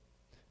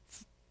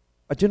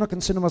 I do not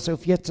consider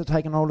myself yet to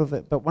take hold of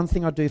it, but one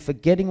thing I do,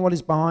 forgetting what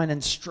is behind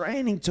and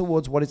straining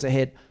towards what is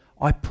ahead,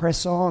 I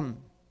press on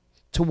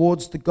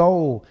towards the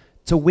goal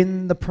to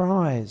win the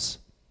prize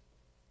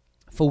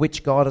for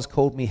which God has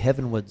called me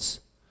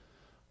heavenwards.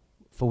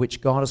 For which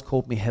God has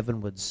called me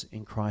heavenwards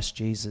in Christ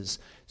Jesus.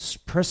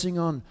 Pressing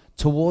on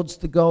towards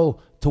the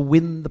goal to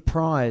win the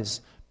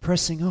prize.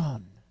 Pressing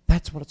on.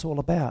 That's what it's all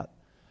about.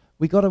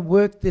 We've got to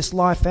work this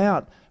life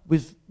out.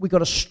 We've got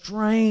to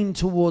strain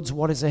towards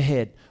what is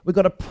ahead. We've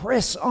got to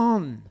press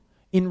on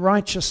in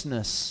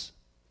righteousness.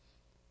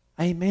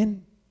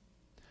 Amen.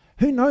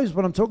 Who knows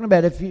what I'm talking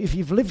about? If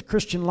you've lived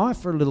Christian life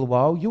for a little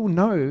while, you'll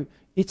know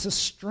it's a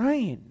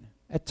strain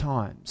at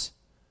times.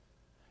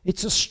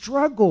 It's a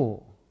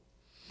struggle.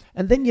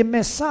 And then you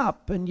mess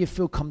up and you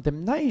feel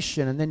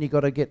condemnation, and then you've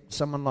got to get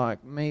someone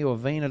like me or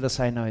Vina to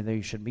say, no,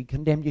 you shouldn't be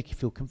condemned. You can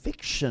feel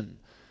conviction.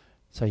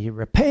 So you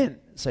repent,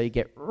 so you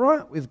get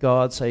right with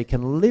God, so you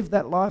can live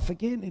that life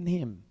again in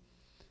him.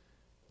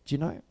 Do you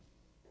know?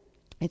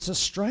 It's a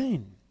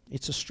strain.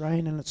 It's a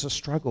strain and it's a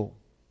struggle.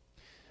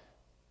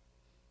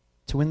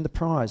 To win the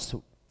prize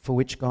for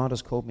which God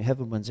has called me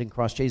heavenwards in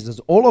Christ Jesus.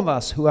 All of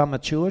us who are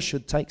mature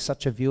should take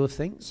such a view of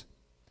things.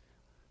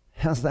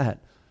 How's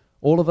that?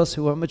 All of us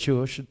who are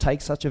mature should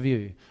take such a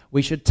view.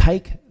 We should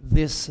take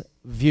this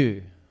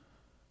view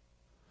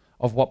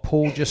of what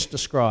Paul just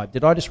described.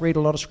 Did I just read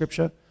a lot of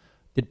scripture?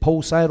 Did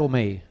Paul say it or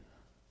me?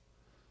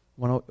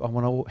 I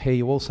want to hear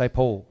you all say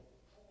Paul.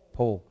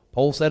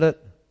 Paul said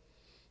it,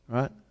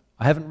 right?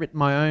 I haven't written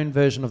my own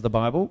version of the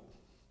Bible,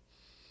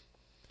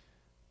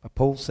 but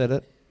Paul said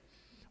it.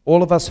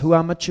 All of us who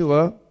are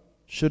mature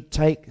should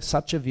take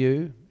such a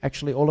view.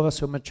 Actually, all of us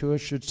who are mature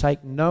should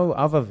take no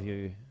other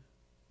view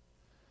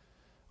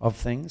of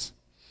things.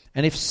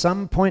 And if if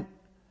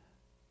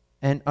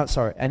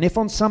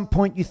on some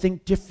point you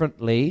think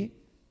differently,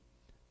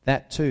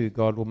 that too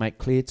God will make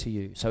clear to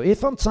you. So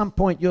if on some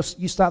point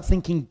you start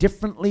thinking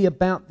differently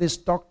about this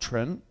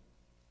doctrine,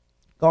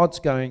 God's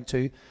going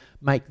to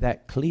make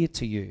that clear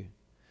to you.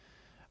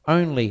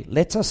 Only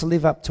let us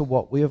live up to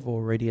what we have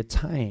already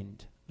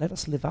attained. Let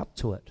us live up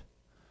to it.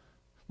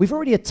 We've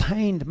already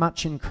attained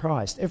much in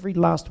Christ, every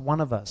last one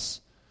of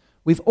us.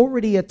 We've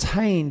already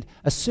attained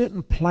a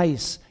certain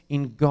place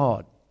in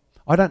God.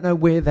 I don't know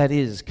where that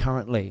is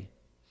currently.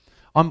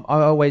 I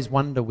always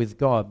wonder with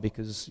God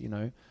because,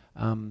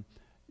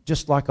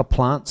 just like a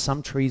plant,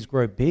 some trees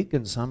grow big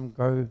and some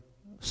grow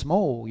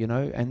small,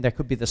 and there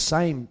could be the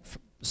same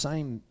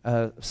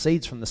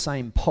seeds from the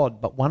same pod,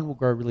 but one will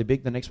grow really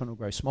big, the next one will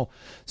grow small.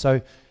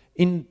 So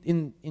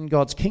in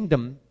God's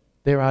kingdom,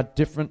 there are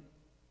different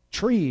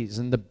trees,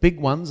 and the big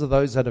ones are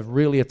those that have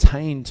really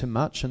attained to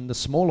much, and the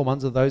smaller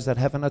ones are those that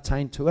haven't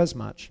attained to as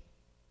much.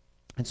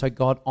 And so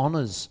God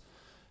honors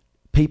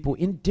people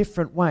in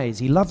different ways.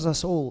 He loves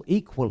us all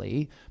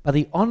equally, but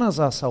he honors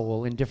us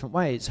all in different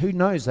ways. Who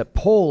knows that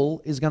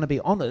Paul is going to be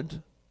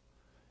honored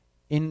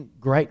in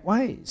great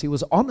ways? He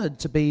was honored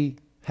to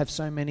have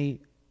so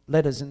many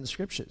letters in the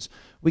scriptures.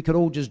 We could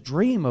all just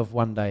dream of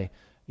one day,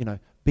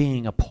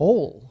 being a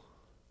Paul.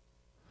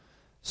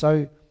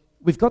 So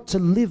we've got to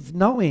live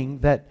knowing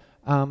that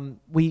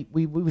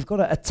we've got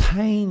to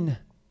attain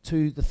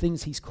to the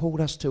things he's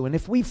called us to. And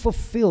if we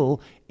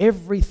fulfill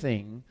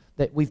everything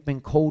that we've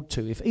been called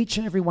to, if each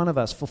and every one of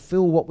us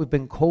fulfill what we've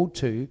been called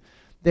to,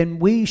 then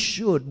we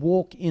should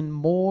walk in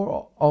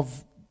more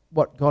of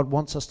what God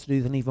wants us to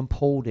do than even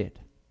Paul did.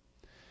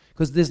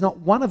 Because there's not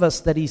one of us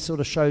that he sort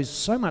of shows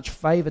so much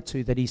favor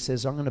to that he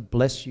says, I'm going to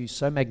bless you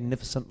so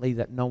magnificently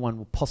that no one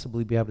will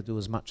possibly be able to do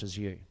as much as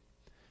you.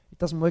 It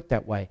doesn't work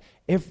that way.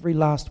 Every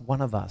last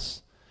one of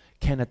us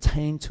can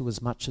attain to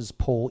as much as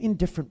Paul in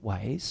different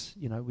ways.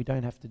 We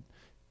don't have to,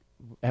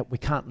 we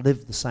can't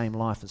live the same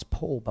life as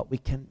Paul, but we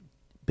can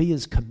be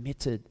as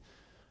committed,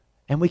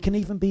 and we can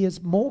even be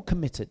as more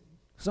committed.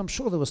 Because I'm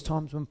sure there was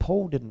times when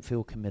Paul didn't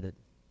feel committed.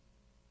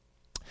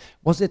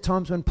 Was there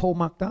times when Paul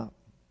mucked up?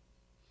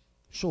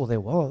 Sure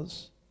there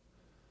was.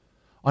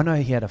 I know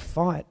he had a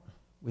fight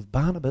with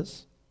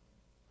Barnabas.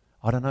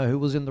 I don't know who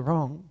was in the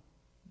wrong.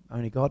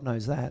 Only God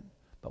knows that.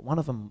 But one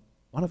of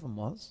them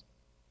was.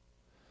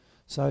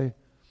 So,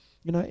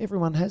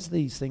 everyone has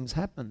these things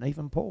happen,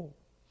 even Paul.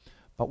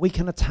 But we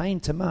can attain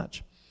to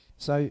much.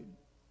 So,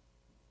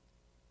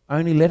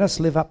 only let us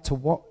live up to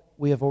what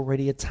we have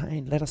already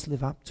attained. Let us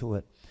live up to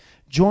it.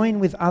 Join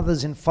with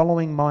others in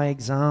following my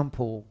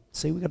example.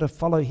 See, we've got to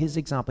follow his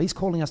example. He's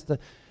calling us to,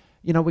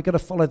 we've got to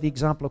follow the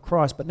example of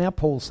Christ. But now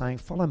Paul's saying,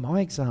 follow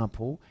my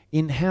example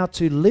in how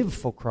to live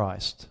for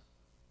Christ.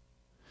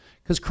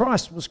 Because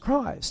Christ was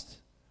Christ.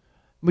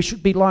 We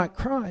should be like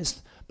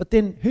Christ. But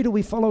then who do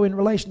we follow in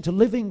relation to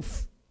living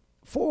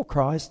for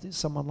Christ is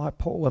someone like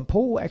Paul. And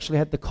Paul actually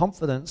had the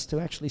confidence to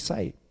actually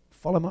say,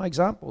 follow my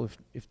example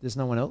if there's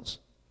no one else.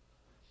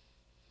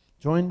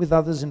 Join with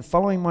others in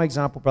following my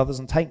example, brothers,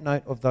 and take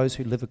note of those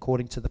who live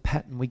according to the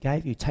pattern we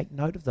gave you. Take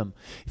note of them.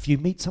 If you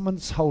meet someone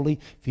that's holy,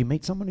 if you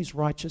meet someone who's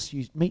righteous,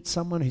 you meet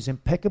someone who's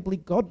impeccably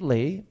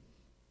godly,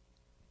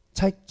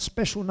 take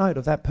special note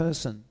of that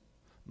person.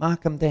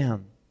 Mark them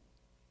down.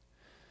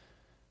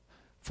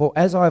 For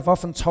as I have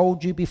often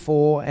told you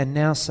before, and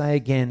now say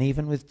again,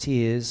 even with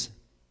tears,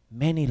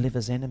 many live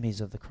as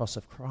enemies of the cross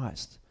of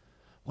Christ.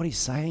 What he's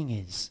saying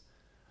is,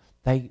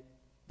 they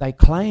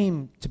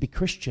claim to be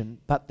Christian,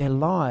 but their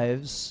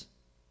lives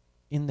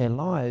and their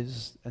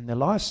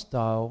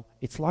lifestyle,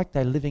 it's like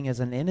they're living as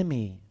an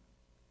enemy.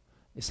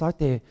 It's like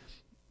they're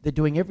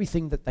doing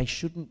everything that they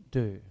shouldn't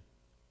do.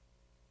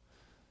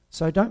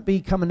 So don't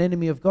become an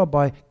enemy of God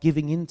by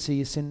giving in to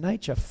your sin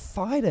nature.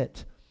 Fight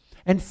it.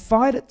 And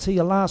fight it to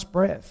your last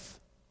breath.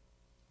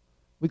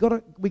 We got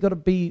to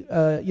be,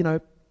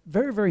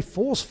 very, very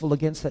forceful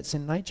against that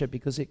sin nature,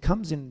 because it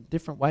comes in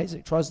different ways.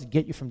 It tries to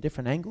get you from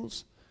different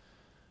angles.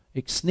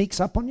 It sneaks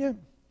up on you.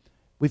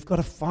 We've got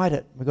to fight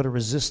it. We've got to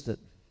resist it.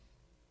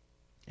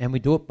 And we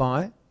do it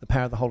by the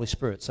power of the Holy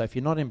Spirit. So if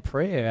you're not in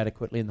prayer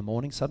adequately in the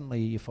morning, suddenly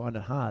you find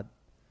it hard.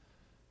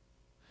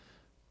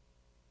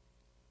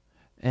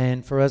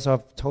 And for as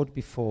I've told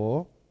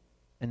before,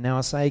 and now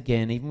I say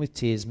again, even with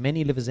tears,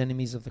 many live as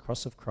enemies of the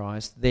cross of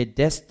Christ. Their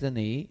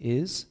destiny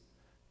is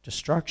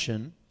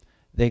destruction.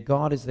 Their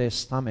God is their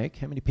stomach.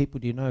 How many people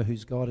do you know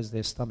whose God is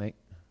their stomach?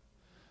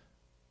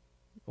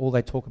 All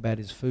they talk about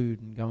is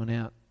food and going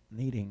out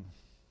and eating.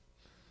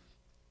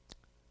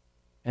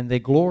 And their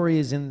glory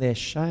is in their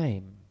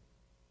shame.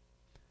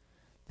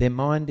 Their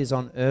mind is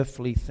on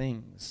earthly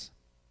things.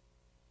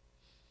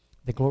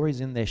 Their glory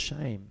is in their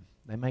shame.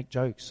 They make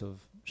jokes of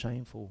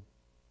shameful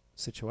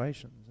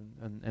situations,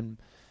 and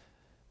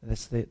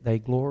that's they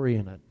glory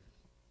in it.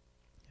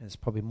 There's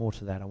probably more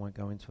to that. I won't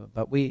go into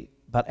it.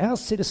 But our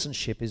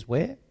citizenship is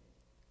where?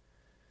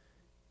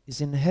 Is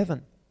in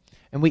heaven.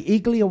 And we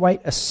eagerly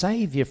await a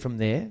Saviour from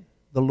there,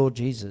 the Lord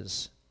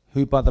Jesus,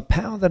 who by the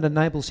power that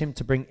enables him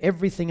to bring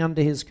everything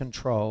under his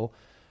control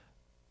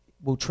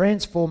will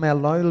transform our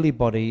lowly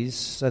bodies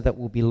so that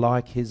we'll be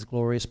like his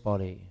glorious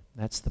body.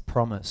 That's the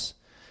promise.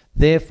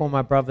 Therefore,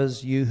 my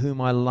brothers, you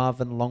whom I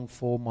love and long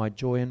for, my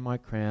joy and my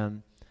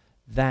crown,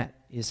 that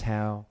is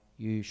how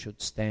you should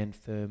stand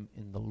firm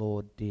in the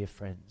Lord, dear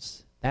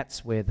friends.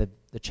 That's where the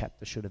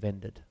chapter should have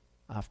ended,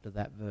 after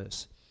that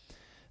verse.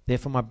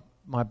 Therefore,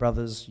 my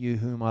brothers, you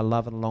whom I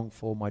love and long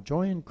for, my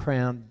joy and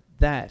crown,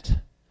 that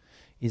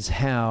is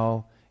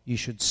how you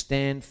should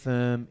stand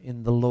firm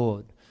in the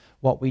Lord.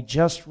 What we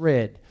just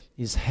read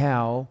is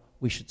how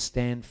we should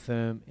stand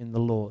firm in the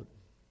Lord.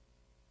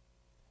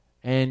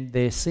 And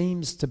there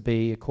seems to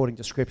be, according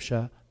to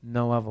Scripture,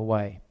 no other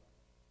way.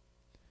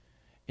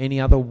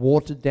 Any other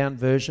watered down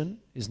version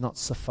is not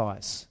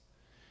suffice.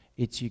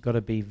 It's you've got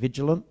to be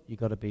vigilant, you've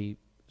got to be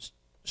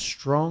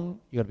strong.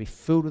 You've got to be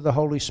filled with the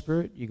Holy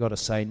Spirit. You've got to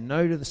say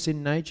no to the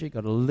sin nature. You've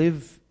got to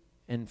live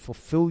and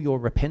fulfill your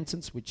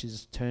repentance, which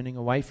is turning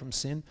away from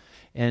sin.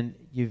 And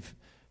you've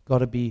got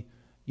to be,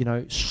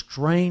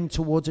 strained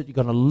towards it. You've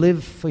got to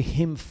live for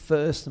Him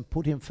first and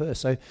put Him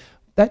first. So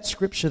that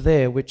scripture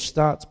there, which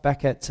starts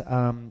back at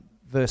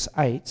verse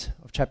 8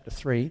 of chapter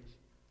 3,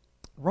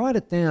 write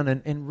it down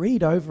and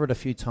read over it a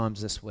few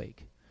times this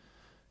week.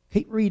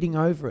 Keep reading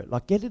over it.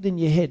 Like, get it in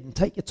your head and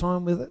take your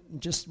time with it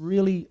and just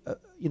really,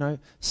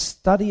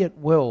 study it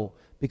well,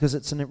 because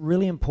it's a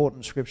really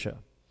important scripture.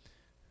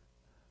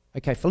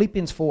 Okay,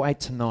 Philippians 4,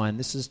 8-9.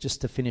 This is just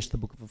to finish the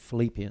book of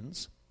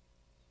Philippians.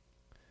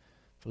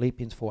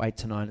 Philippians 4,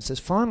 8-9. It says,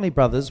 "Finally,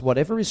 brothers,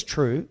 whatever is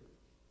true,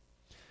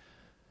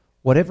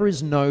 whatever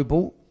is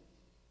noble,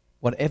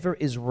 whatever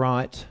is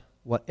right,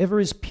 whatever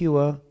is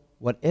pure,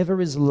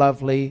 whatever is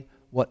lovely,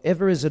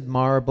 whatever is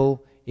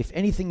admirable, if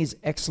anything is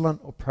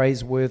excellent or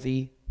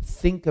praiseworthy,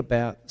 think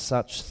about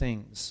such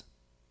things."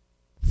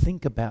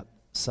 Think about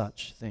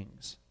such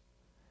things.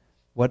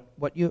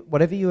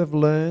 Whatever you have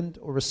learned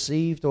or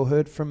received or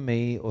heard from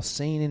me or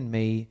seen in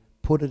me,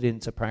 put it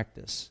into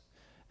practice,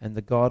 and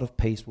the God of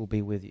peace will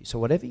be with you. So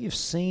whatever you've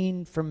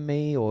seen from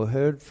me or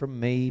heard from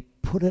me,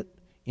 put it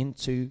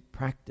into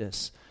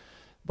practice.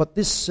 But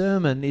this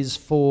sermon is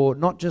for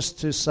not just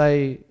to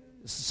say,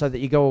 so that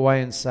you go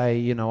away and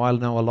say, I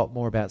know a lot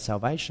more about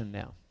salvation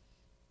now.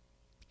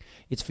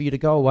 It's for you to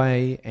go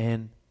away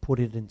and put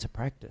it into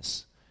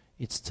practice.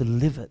 It's to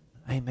live it.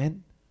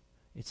 Amen?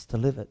 It's to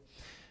live it.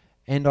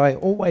 And I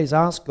always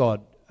ask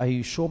God, are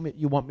you sure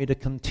you want me to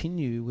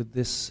continue with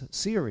this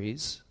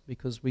series?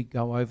 Because we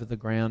go over the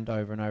ground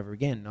over and over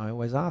again. I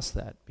always ask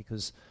that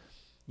because,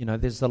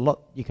 there's a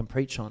lot you can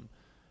preach on.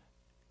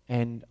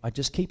 And I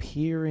just keep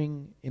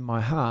hearing in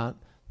my heart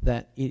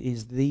that it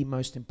is the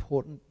most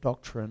important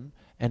doctrine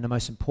and the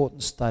most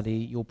important study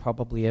you'll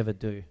probably ever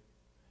do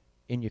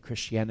in your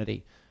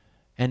Christianity.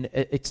 And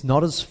it's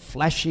not as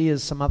flashy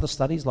as some other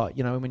studies, like,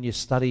 when you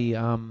study,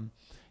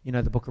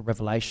 the book of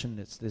Revelation,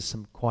 there's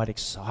some quite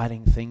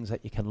exciting things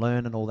that you can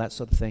learn and all that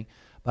sort of thing.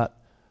 But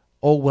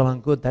all well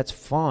and good, that's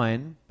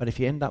fine. But if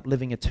you end up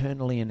living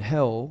eternally in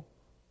hell,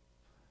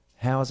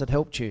 how has it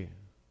helped you?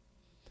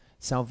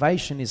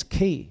 Salvation is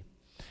key.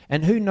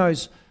 And who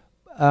knows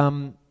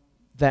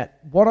that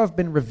what I've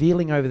been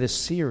revealing over this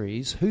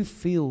series, who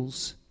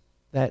feels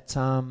that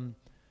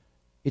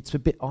it's a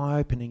bit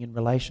eye-opening in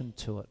relation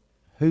to it?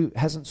 Who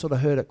hasn't sort of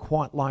heard it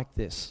quite like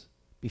this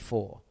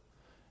before?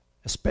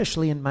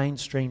 Especially in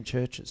mainstream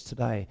churches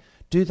today.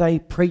 Do they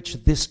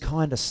preach this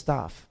kind of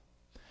stuff?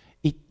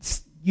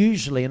 It's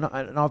usually, and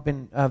I've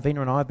been,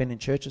 Vina and I have been in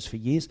churches for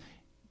years,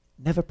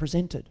 never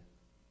presented.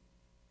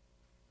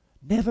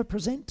 Never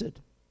presented.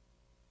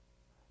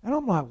 And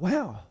I'm like,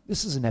 wow,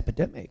 this is an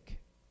epidemic.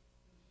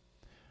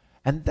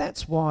 And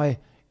that's why,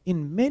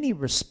 in many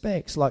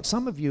respects, like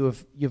some of you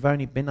you've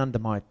only been under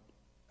my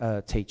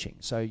teaching,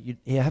 so you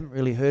haven't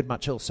really heard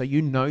much else, so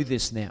you know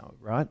this now,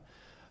 right?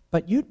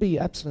 But you'd be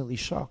absolutely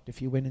shocked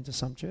if you went into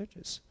some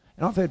churches.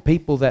 And I've heard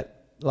people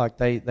that, like,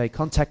 they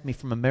contact me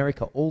from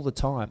America all the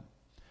time,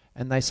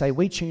 and they say,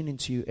 we tune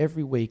into you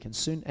every week, and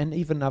soon, and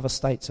even other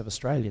states of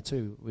Australia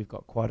too, we've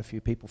got quite a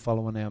few people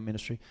following our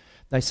ministry.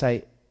 They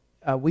say,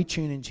 we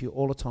tune into you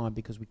all the time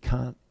because we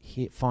can't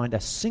find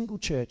a single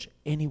church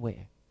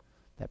anywhere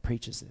that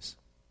preaches this.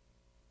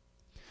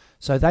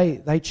 So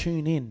they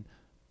tune in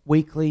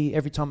weekly.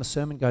 Every time a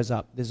sermon goes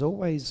up, there's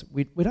always,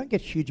 we don't get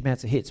huge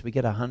amounts of hits. We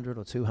get 100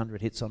 or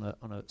 200 hits on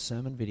a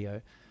sermon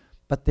video,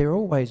 but they're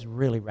always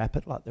really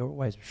rapid. Like, they're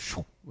always,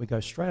 we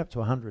go straight up to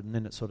 100 and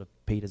then it sort of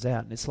peters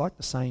out. And it's like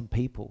the same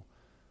people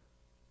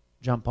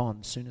jump on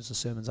as soon as the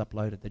sermon's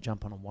uploaded. They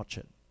jump on and watch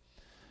it.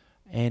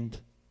 And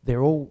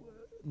they're all,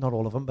 not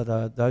all of them,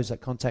 but those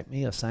that contact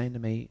me are saying to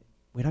me,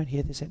 we don't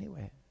hear this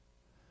anywhere.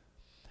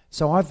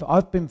 So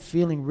I've been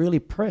feeling really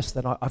pressed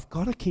that I've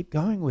got to keep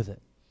going with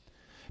it.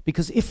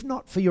 Because if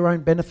not for your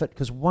own benefit,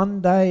 because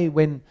one day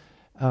when,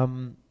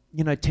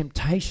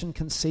 temptation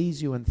can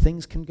seize you and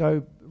things can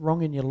go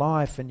wrong in your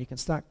life and you can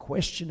start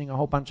questioning a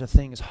whole bunch of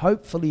things,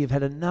 hopefully you've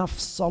had enough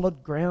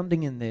solid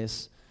grounding in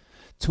this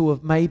to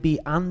have maybe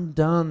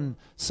undone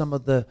some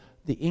of the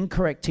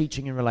incorrect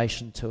teaching in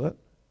relation to it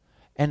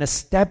and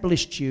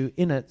established you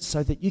in it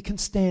so that you can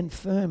stand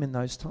firm in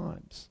those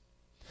times.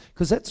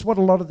 Because that's what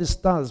a lot of this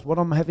does. What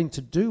I'm having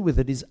to do with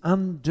it is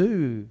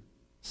undo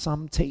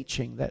some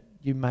teaching that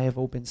you may have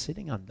all been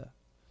sitting under.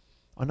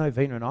 I know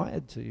Vina and I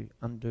had to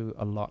undo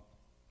a lot.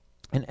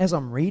 And as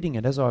I'm reading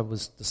it, as I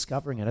was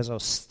discovering it, as I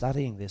was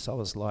studying this, I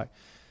was like,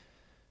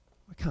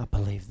 I can't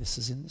believe this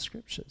is in the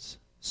scriptures.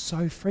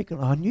 So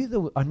frequent. I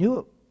knew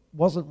it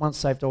wasn't once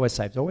saved, always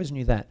saved. I always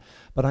knew that.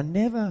 But I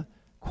never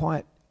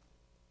quite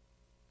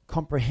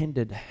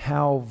comprehended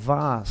how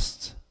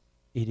vast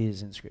it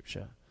is in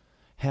scripture.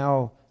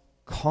 How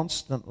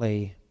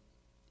constantly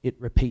it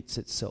repeats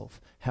itself.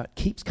 How it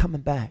keeps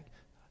coming back.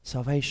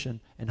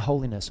 Salvation and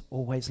holiness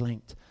always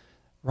linked.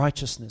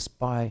 Righteousness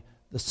by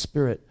the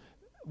Spirit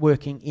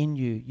working in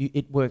you.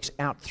 It works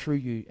out through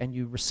you, and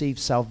you receive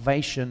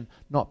salvation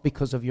not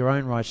because of your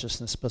own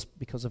righteousness, but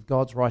because of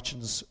God's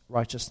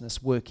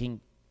righteousness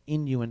working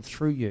in you and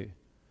through you.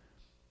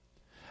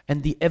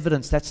 And the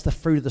evidence, that's the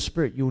fruit of the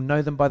Spirit. You'll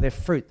know them by their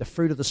fruit. The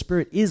fruit of the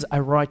Spirit is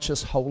a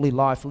righteous, holy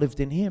life lived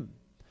in Him.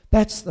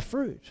 That's the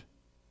fruit.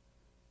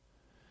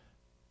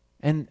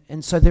 And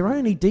so their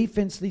only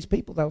defense to these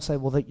people, they'll say,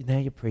 well, now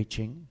you're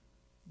preaching.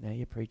 Now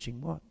you're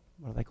preaching what?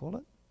 What do they call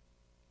it?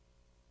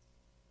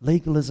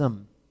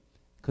 Legalism.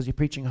 Because you're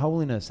preaching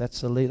holiness.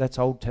 That's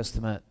Old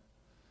Testament.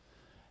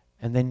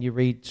 And then you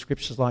read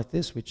scriptures like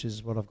this, which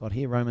is what I've got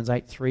here, Romans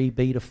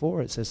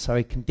 8:3b-4. It says, so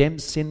He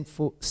condemns sin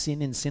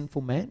in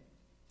sinful man.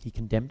 He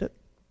condemned it.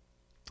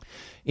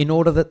 In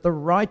order that the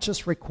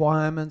righteous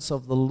requirements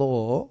of the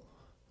law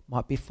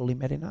might be fully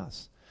met in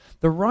us.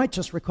 The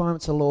righteous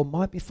requirements of the law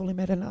might be fully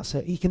met in us. So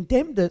He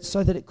condemned it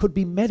so that it could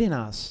be met in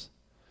us.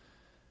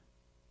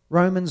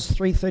 Romans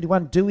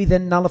 3:31, do we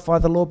then nullify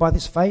the law by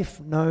this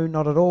faith? No,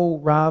 not at all.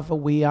 Rather,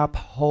 we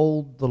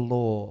uphold the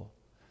law.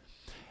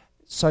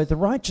 So the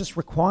righteous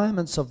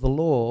requirements of the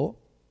law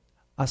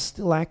are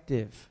still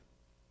active.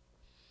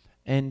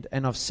 And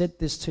I've said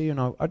this to you, and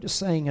I'm just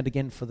saying it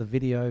again for the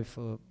video,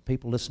 for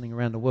people listening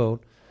around the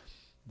world,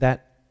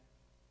 that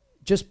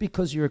just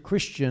because you're a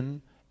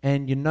Christian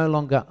and you're no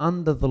longer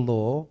under the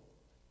law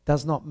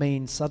does not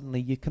mean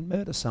suddenly you can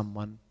murder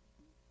someone.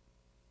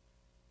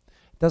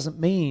 Doesn't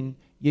mean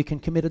you can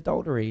commit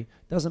adultery.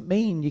 Doesn't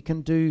mean you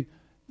can do,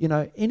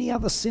 any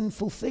other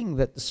sinful thing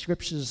that the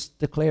scriptures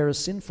declare as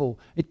sinful.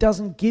 It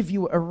doesn't give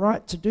you a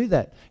right to do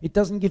that. It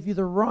doesn't give you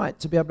the right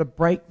to be able to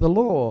break the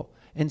law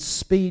and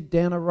speed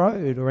down a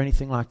road or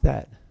anything like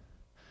that.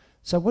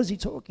 So what is he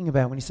talking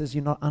about when he says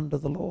you're not under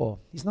the law?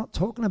 He's not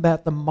talking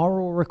about the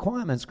moral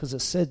requirements, because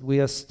it said we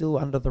are still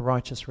under the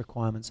righteous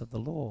requirements of the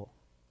law.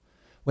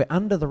 We're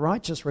under the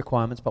righteous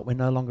requirements, but we're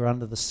no longer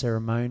under the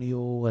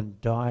ceremonial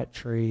and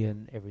dietary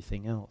and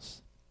everything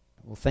else.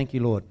 Well, thank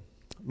you, Lord.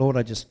 Lord,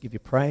 I just give you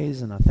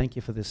praise, and I thank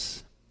you for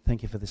this.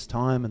 Thank you for this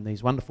time and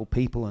these wonderful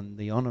people and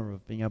the honor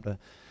of being able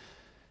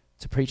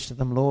to preach to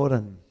them, Lord,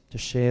 and to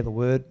share the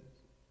word.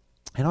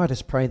 And I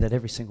just pray that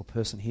every single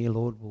person here,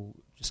 Lord, will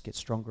just get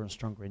stronger and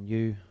stronger in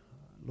you.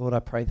 Lord, I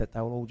pray that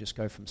they'll all just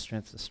go from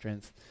strength to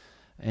strength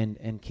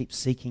and keep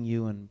seeking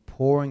you and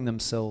pouring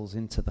themselves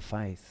into the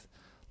faith.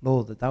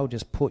 Lord, that they'll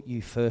just put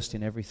you first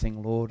in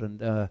everything, Lord,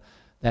 and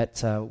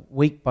that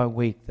week by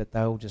week that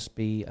they'll just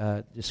be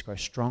just grow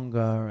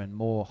stronger and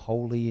more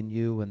holy in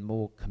you and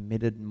more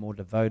committed and more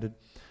devoted.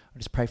 I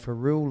just pray for a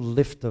real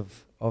lift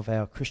of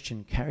our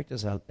Christian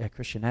characters, our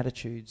Christian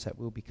attitudes, that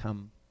we'll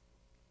become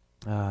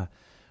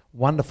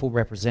wonderful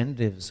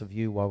representatives of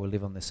you while we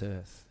live on this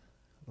earth.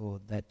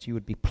 Lord, that you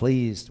would be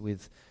pleased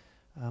with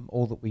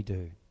all that we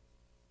do.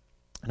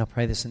 And I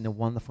pray this in the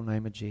wonderful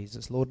name of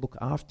Jesus. Lord, look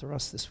after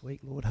us this week.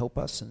 Lord, help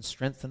us and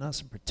strengthen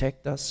us and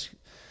protect us.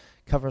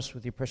 Cover us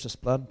with your precious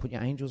blood. Put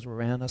your angels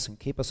around us and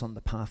keep us on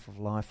the path of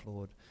life,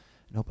 Lord.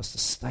 And help us to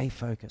stay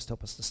focused.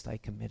 Help us to stay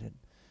committed,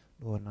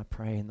 Lord. And I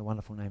pray in the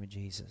wonderful name of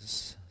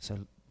Jesus. So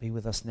be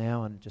with us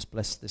now and just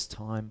bless this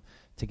time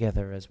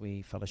together as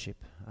we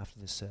fellowship after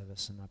this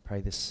service. And I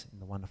pray this in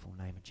the wonderful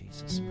name of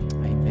Jesus.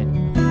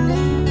 Amen.